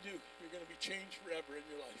 if you do, you're going to be changed forever in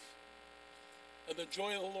your life. And the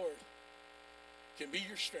joy of the Lord can be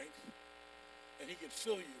your strength, and he can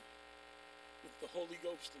fill you with the Holy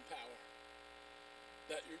Ghost and power,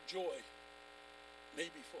 that your joy may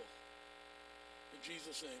be full. In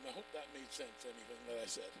Jesus' name, I hope that made sense, anything that I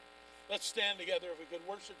said. Let's stand together. If we could,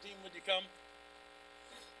 worship team, would you come?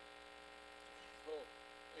 Oh,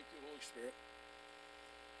 thank you, Holy Spirit.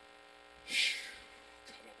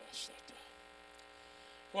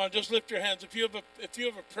 Come on, just lift your hands. If you have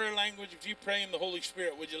a prayer language, if you pray in the Holy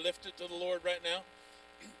Spirit, would you lift it to the Lord right now?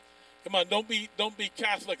 Come on, don't be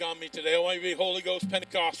Catholic on me today. I want you to be Holy Ghost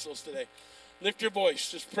Pentecostals today. Lift your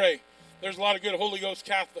voice, just pray. There's a lot of good Holy Ghost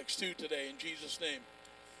Catholics too today, in Jesus' name.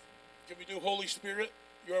 Can we do Holy Spirit?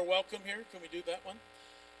 You are welcome here. Can we do that one?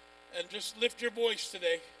 And just lift your voice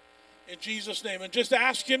today, in Jesus' name, and just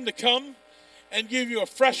ask him to come and give you a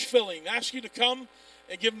fresh filling. Ask you to come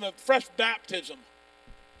and give him a fresh baptism.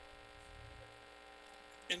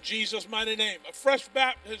 In Jesus' mighty name. A fresh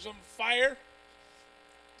baptism of fire.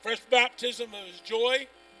 Fresh baptism of his joy.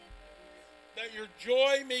 That your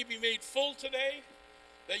joy may be made full today.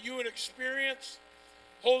 That you would experience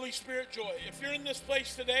Holy Spirit joy. If you're in this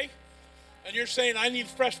place today and you're saying, I need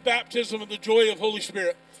fresh baptism of the joy of Holy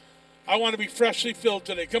Spirit. I want to be freshly filled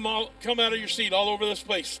today. Come out of your seat all over this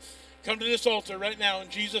place. Come to this altar right now in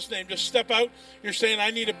Jesus' name. Just step out. You're saying, I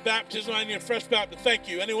need a baptism. I need a fresh baptism. Thank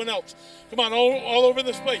you. Anyone else? Come on, all over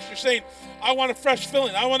this place. You're saying, I want a fresh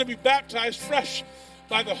filling. I want to be baptized fresh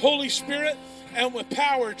by the Holy Spirit and with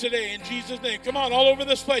power today in Jesus' name. Come on, all over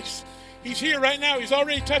this place. He's here right now. He's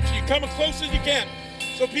already touching you. Come as close as you can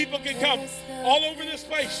so people can come all over this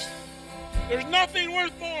place. There's nothing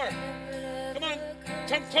worth more. Come on,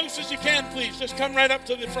 come close as you can, please. Just come right up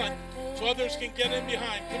to the front so others can get in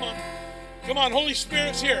behind. Come on. Come on, Holy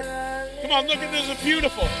Spirit's here. Come on, look at this. Is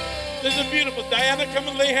beautiful. This is beautiful. Diana, come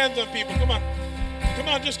and lay hands on people. Come on. Come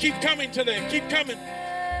on, just keep coming today. Keep coming.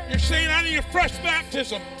 You're saying, I need a fresh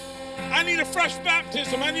baptism. I need a fresh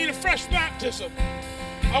baptism. I need a fresh baptism.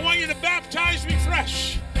 I want you to baptize me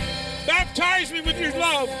fresh. Baptize me with your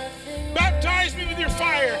love. Baptize me with your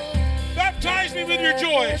fire. Baptize me with your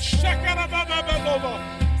joy.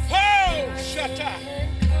 Oh, shata.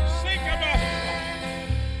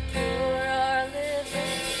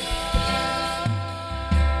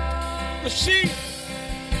 Receive,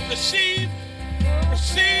 receive,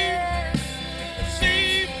 receive,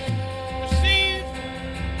 receive, receive,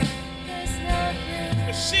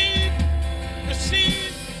 receive,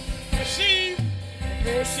 receive, receive,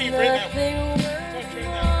 receive right now. Touch right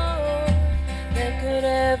now. That could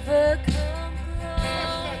ever come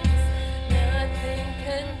close. Nothing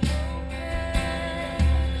can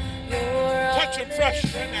compare. Touch him fresh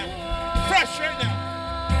right now. Fresh right now.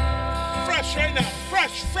 Fresh right now.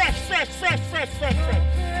 Fresh, fresh, fresh, fresh, fresh, fresh, fresh.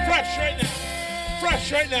 Fresh right now.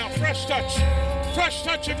 Fresh right now. Fresh touch. Fresh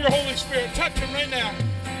touch of your Holy Spirit. Touch him right now.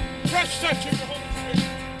 Fresh touch of your Holy Spirit.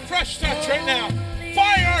 Fresh touch right now.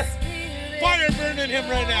 Fire! Fire burning him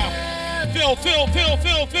right now. Fill, fill, fill,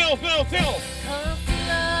 fill, fill, fill, fill.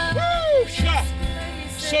 Woo! Shah!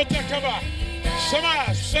 Sotakaba.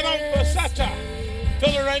 Sama. Sanam Basata.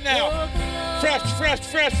 Fill her right now. Fresh, fresh,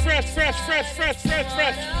 fresh, fresh, fresh, fresh, fresh, fresh,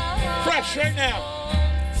 fresh. Fresh right now.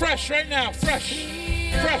 Fresh right now. Fresh.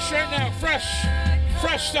 Fresh right now. Fresh.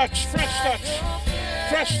 Fresh touch. Fresh touch.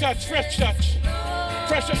 Fresh touch. Fresh touch.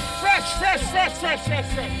 Fresh. Fresh. Fresh. Fresh. Fresh. Fresh.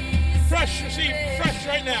 Fresh. Fresh. Receive. Fresh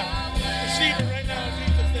right now. Receive it right now in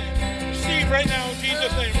Jesus' name. Receive right now in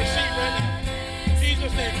Jesus' name. Receive right now. In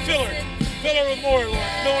Jesus' name. Fill her. Fill her with more, Lord.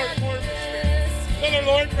 Fill her with more of the Spirit. Fill her,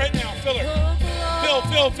 Lord, right now. Fill her. Fill,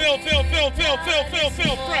 fill, fill, fill, fill, fill, fill, fill,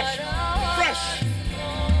 fill. Fresh. Fresh.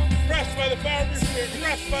 Fresh by the power of your Spirit.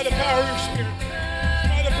 Fresh by the power of your Spirit.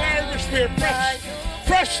 By the power of your Spirit. Fresh.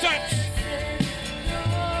 Fresh touch.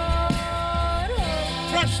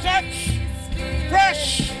 Fresh touch.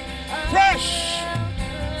 Fresh. Fresh.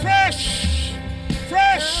 Fresh.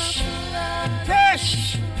 Fresh. Fresh.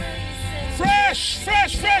 Fresh. Fresh.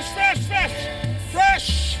 Fresh. Fresh. Fresh. Fresh.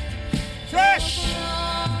 Fresh.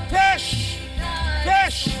 Fresh.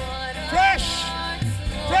 Fresh. Fresh.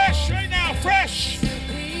 Fresh right now. Fresh.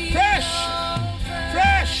 Fresh.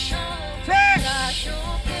 Fresh. Fresh.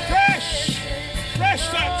 Fresh. Fresh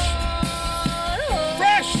touch.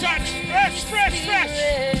 Fresh touch. Fresh. Fresh. Fresh.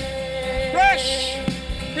 Fresh.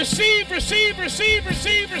 Receive. Receive. Receive.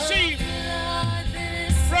 Receive. Receive.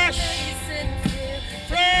 Fresh.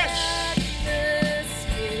 Fresh.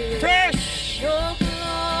 Fresh.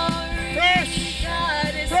 Fresh.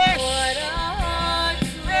 Fresh.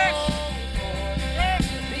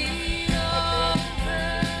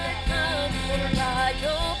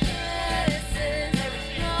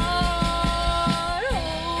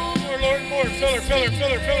 Fill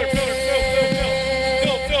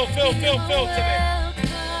today.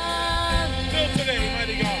 Fill today,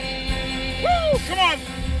 mighty God. Woo! Come on.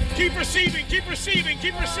 Keep receiving. Keep receiving.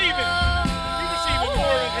 Keep receiving. Keep receiving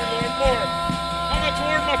more in her, Lord. More. How much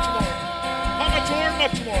more? Much more. How much more?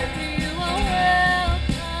 Much more.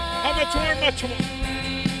 How much more? Much more.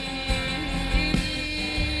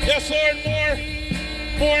 Yes, Lord, more.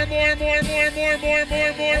 More.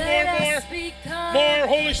 More,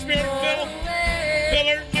 Holy Spirit, fill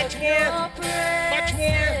her, much more.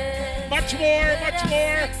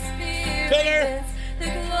 Fill her.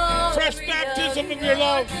 Fresh baptism of your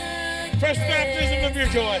love. Fresh baptism of your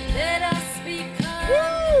joy.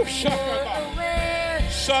 Woo! Shakaba.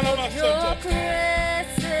 Shanama.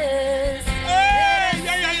 Hey!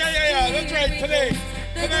 Yeah. That's right, today.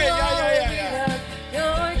 Yeah.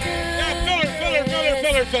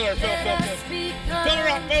 Fill her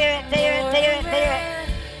up.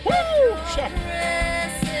 Woo!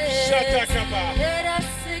 Shatakaba.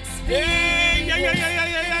 Yeah.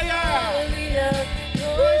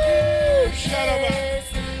 Woo! Sharaba.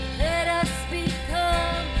 Let us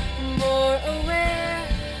become more aware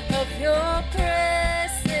of your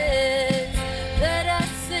presence. Let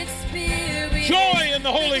us experience joy in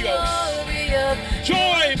the Holy Ghost.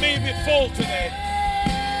 Joy may be full today.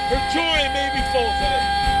 Her joy may be full today.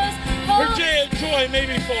 Her joy may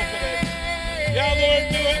be full today. Yeah, Lord,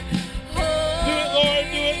 do it. Do it, Lord.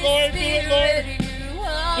 Do it, Lord. Do it, Lord.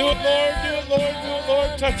 Do it, Lord. Do it, Lord. Do it, Lord.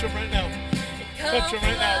 Touch him right now. Touch him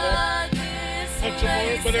right now, Lord. Touch him,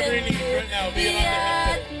 Lord. Whatever he needs right now, be it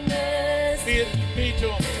unto him today. Be to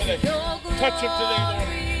him today. Touch him today, Lord.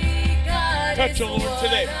 Touch him, Lord,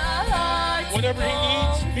 today. Whatever he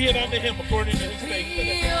needs, be it unto him according to his faith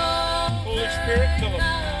today. Holy Spirit, fill him.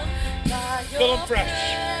 Fill him fresh.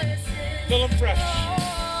 Fill him fresh.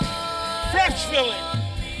 Fresh filling.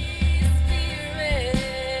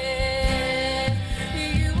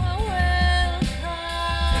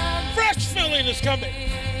 Fresh filling is coming.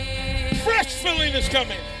 Fresh filling is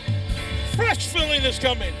coming. Fresh filling is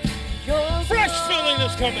coming. Fresh filling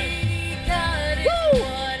is coming. Woo!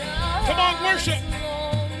 Come on, worship.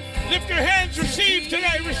 Lift your hands. Receive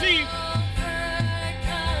today. Receive.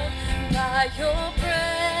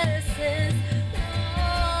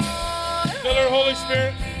 Fill her, Holy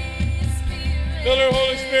Spirit. Fill her,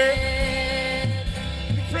 Holy Spirit.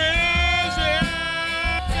 Presence.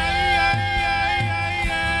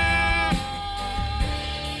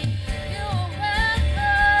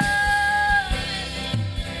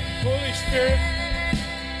 Holy Spirit,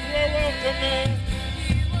 you are welcome now.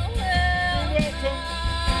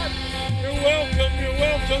 You're welcome. You're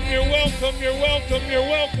welcome. You're welcome. You're welcome. You're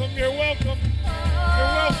welcome. You're welcome.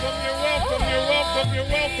 You're welcome. You're welcome. You're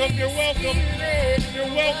welcome. You're welcome. You're welcome.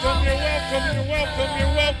 You're welcome. You're welcome. You're welcome.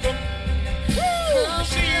 You're welcome. Woo!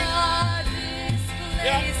 Receive.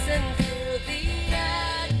 Yeah.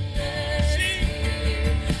 Receive.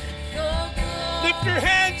 Lift your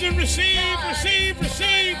hands and receive.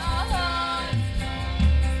 Receive.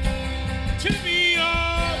 To me,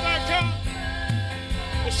 come.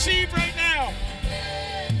 Receive right now.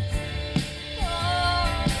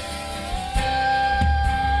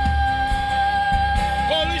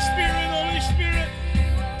 Holy Spirit, Holy Spirit.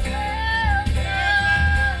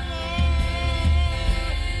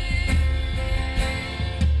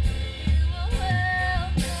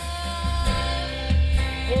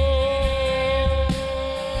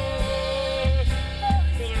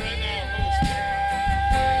 Fill her right now, Holy Spirit.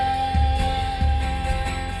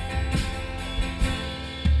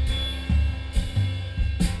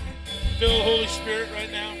 Fill Holy Spirit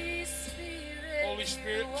right now. Holy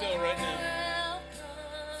Spirit, fill right now.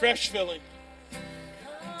 Fresh filling.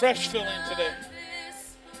 Fresh filling today.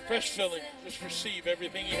 Fresh filling. Just receive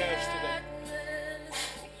everything he has today.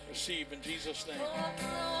 Receive in Jesus' name.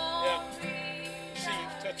 Yeah. Receive.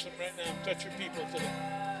 Touch them right now. Touch your people today.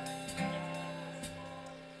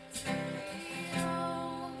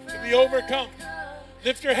 To be overcome.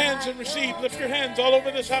 Lift your hands and receive. Lift your hands all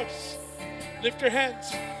over this house. Lift your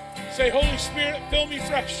hands. Say, Holy Spirit, fill me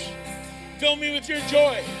fresh. Fill me with your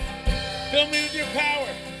joy. Fill me with your power.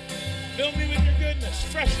 Fill me with your goodness.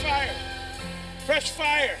 Fresh fire. Fresh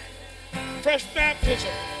fire. Fresh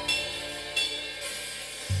baptism.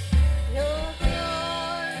 Your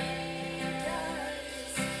glory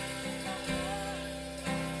guides.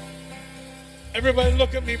 Everybody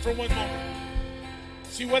look at me for one moment.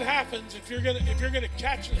 See what happens if you're gonna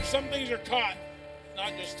catch it. Some things are caught,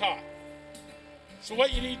 not just taught. So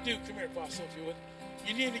what you need to do, come here, Apostle, if you would.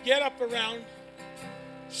 You need to get up around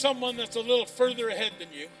someone that's a little further ahead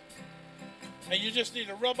than you. And you just need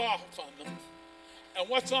to rub off on them. And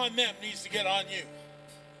what's on them needs to get on you.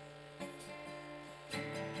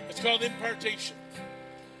 It's called impartation.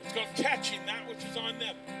 It's called catching that which is on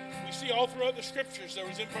them. We see all throughout the scriptures there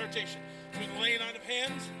was impartation. Through the laying on of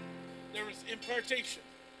hands, there was impartation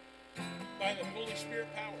by the Holy Spirit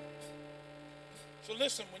power. So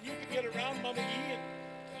listen, when you can get around Mama E and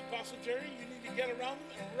Apostle Jerry, you need to get around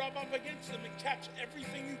them and rub up against them and catch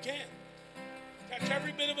everything you can. Catch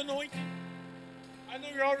every bit of anointing. I know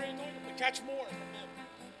you're already anointed, but catch more from them.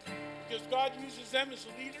 Because God uses them as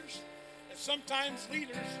the leaders, and sometimes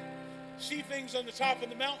leaders see things on the top of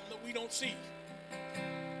the mountain that we don't see.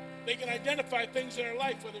 They can identify things in our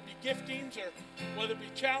life, whether it be giftings or whether it be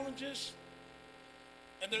challenges,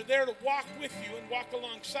 and they're there to walk with you and walk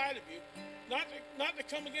alongside of you, not to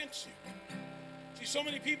come against you. See, so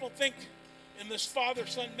many people think in this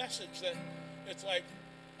father-son message that it's like,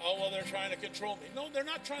 oh, well, they're trying to control me. No, they're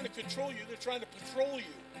not trying to control you. They're trying to patrol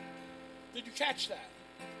you. Did you catch that?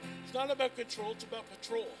 It's not about control. It's about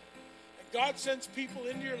patrol. And God sends people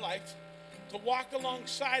into your life to walk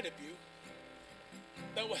alongside of you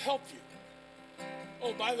that will help you.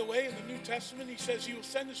 Oh, by the way, in the New Testament, he says he will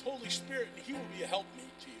send his Holy Spirit and he will be a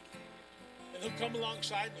helpmeet to you. And he'll come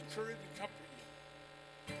alongside and encourage and comfort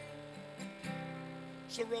you.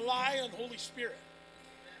 So rely on Holy Spirit.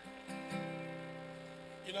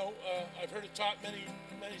 You know, I've heard it taught many,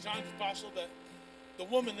 many times, Apostle, that the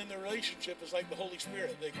woman in the relationship is like the Holy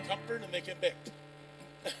Spirit. They comfort and they convict.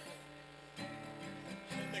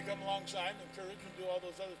 And they come alongside and encourage and do all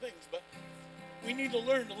those other things. But we need to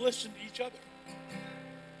learn to listen to each other.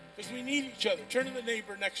 Because we need each other. Turn to the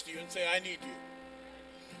neighbor next to you and say, I need you.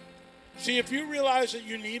 See, if you realize that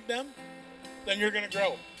you need them, then you're going to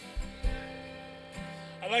grow.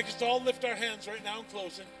 I'd like us to all lift our hands right now in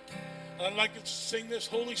closing. And I'd like us to sing this.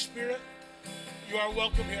 Holy Spirit, you are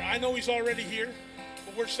welcome here. I know he's already here,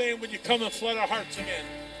 but we're saying, would you come and flood our hearts again?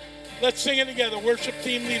 Let's sing it together. Worship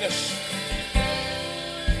team, lead us.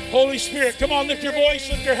 Holy Spirit, come on, lift your voice,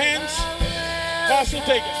 lift your hands. Apostle,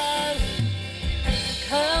 take it.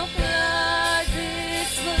 Come flood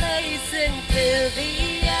this place and fill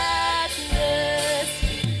the atmosphere.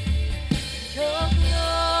 Your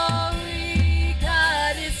glory,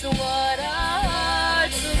 God, is what our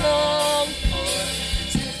hearts long for.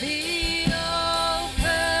 To be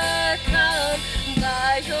overcome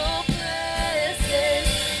by your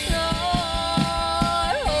presence,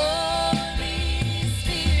 Lord. Holy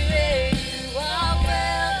Spirit, you are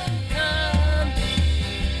welcome.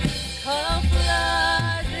 Come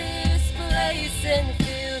flood this place and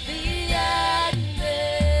fill the atmosphere.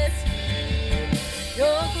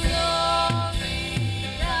 Your glory,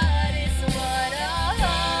 God, is what our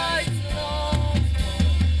hearts long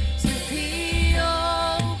for. To be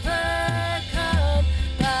overcome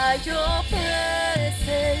by your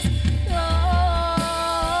presence, Lord.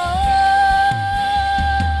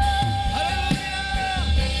 Hallelujah!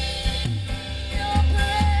 Your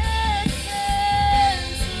presence,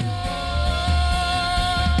 Lord.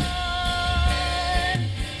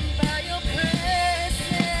 By your presence,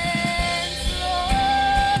 Lord.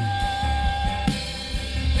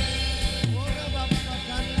 Ora baba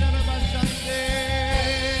kandara basande.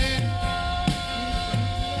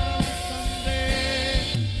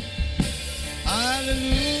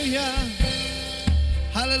 Hallelujah.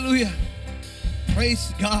 Hallelujah.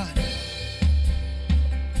 Praise God.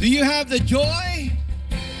 Do you have the joy?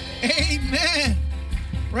 Amen.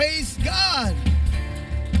 Praise God.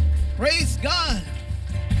 Praise God.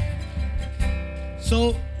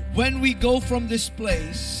 So when we go from this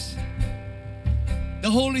place, the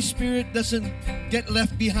Holy Spirit doesn't get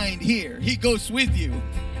left behind here. He goes with you.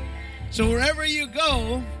 So wherever you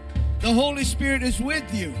go, the Holy Spirit is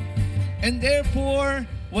with you. And therefore,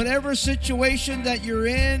 whatever situation that you're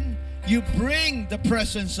in, you bring the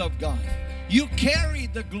presence of God. You carry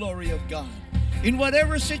the glory of God. In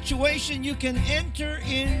whatever situation, you can enter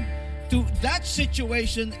into that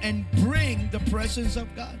situation and bring the presence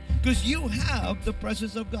of God. Because you have the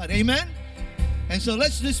presence of God. Amen? And so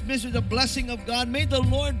let's dismiss with the blessing of God. May the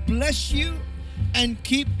Lord bless you and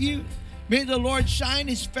keep you. May the Lord shine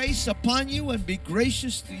his face upon you and be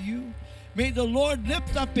gracious to you. May the Lord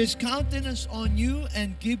lift up his countenance on you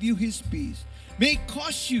and give you his peace. May it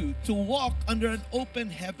cause you to walk under an open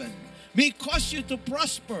heaven. May it cause you to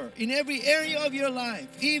prosper in every area of your life,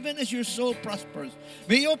 even as your soul prospers.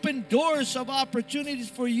 May he open doors of opportunities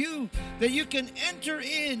for you that you can enter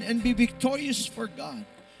in and be victorious for God.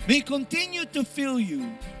 May he continue to fill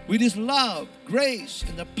you with his love, grace,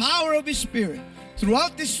 and the power of his Spirit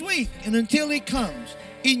throughout this week and until he comes.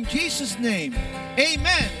 In Jesus' name,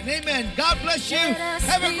 amen and amen. God bless you.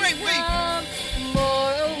 Have a great week.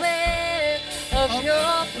 More aware of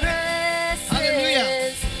your presence.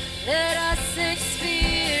 Hallelujah. Let us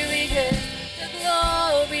experience the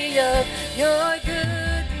glory of your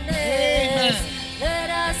goodness. Amen. Let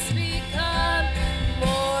us become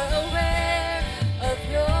more aware of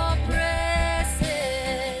your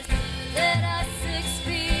presence. Let us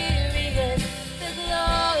experience the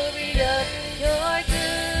glory of your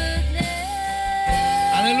goodness.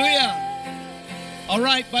 Hallelujah. All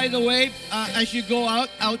right, by the way, as you go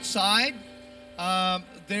outside,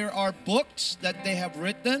 there are books that they have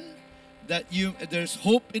written that there's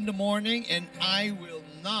hope in the morning, and I will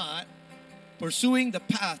not pursuing the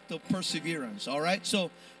path of perseverance. All right, so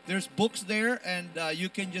there's books there, and you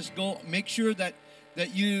can just go make sure that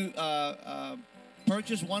you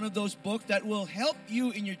purchase one of those books that will help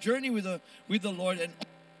you in your journey with the Lord and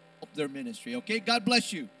help their ministry. Okay, God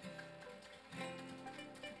bless you.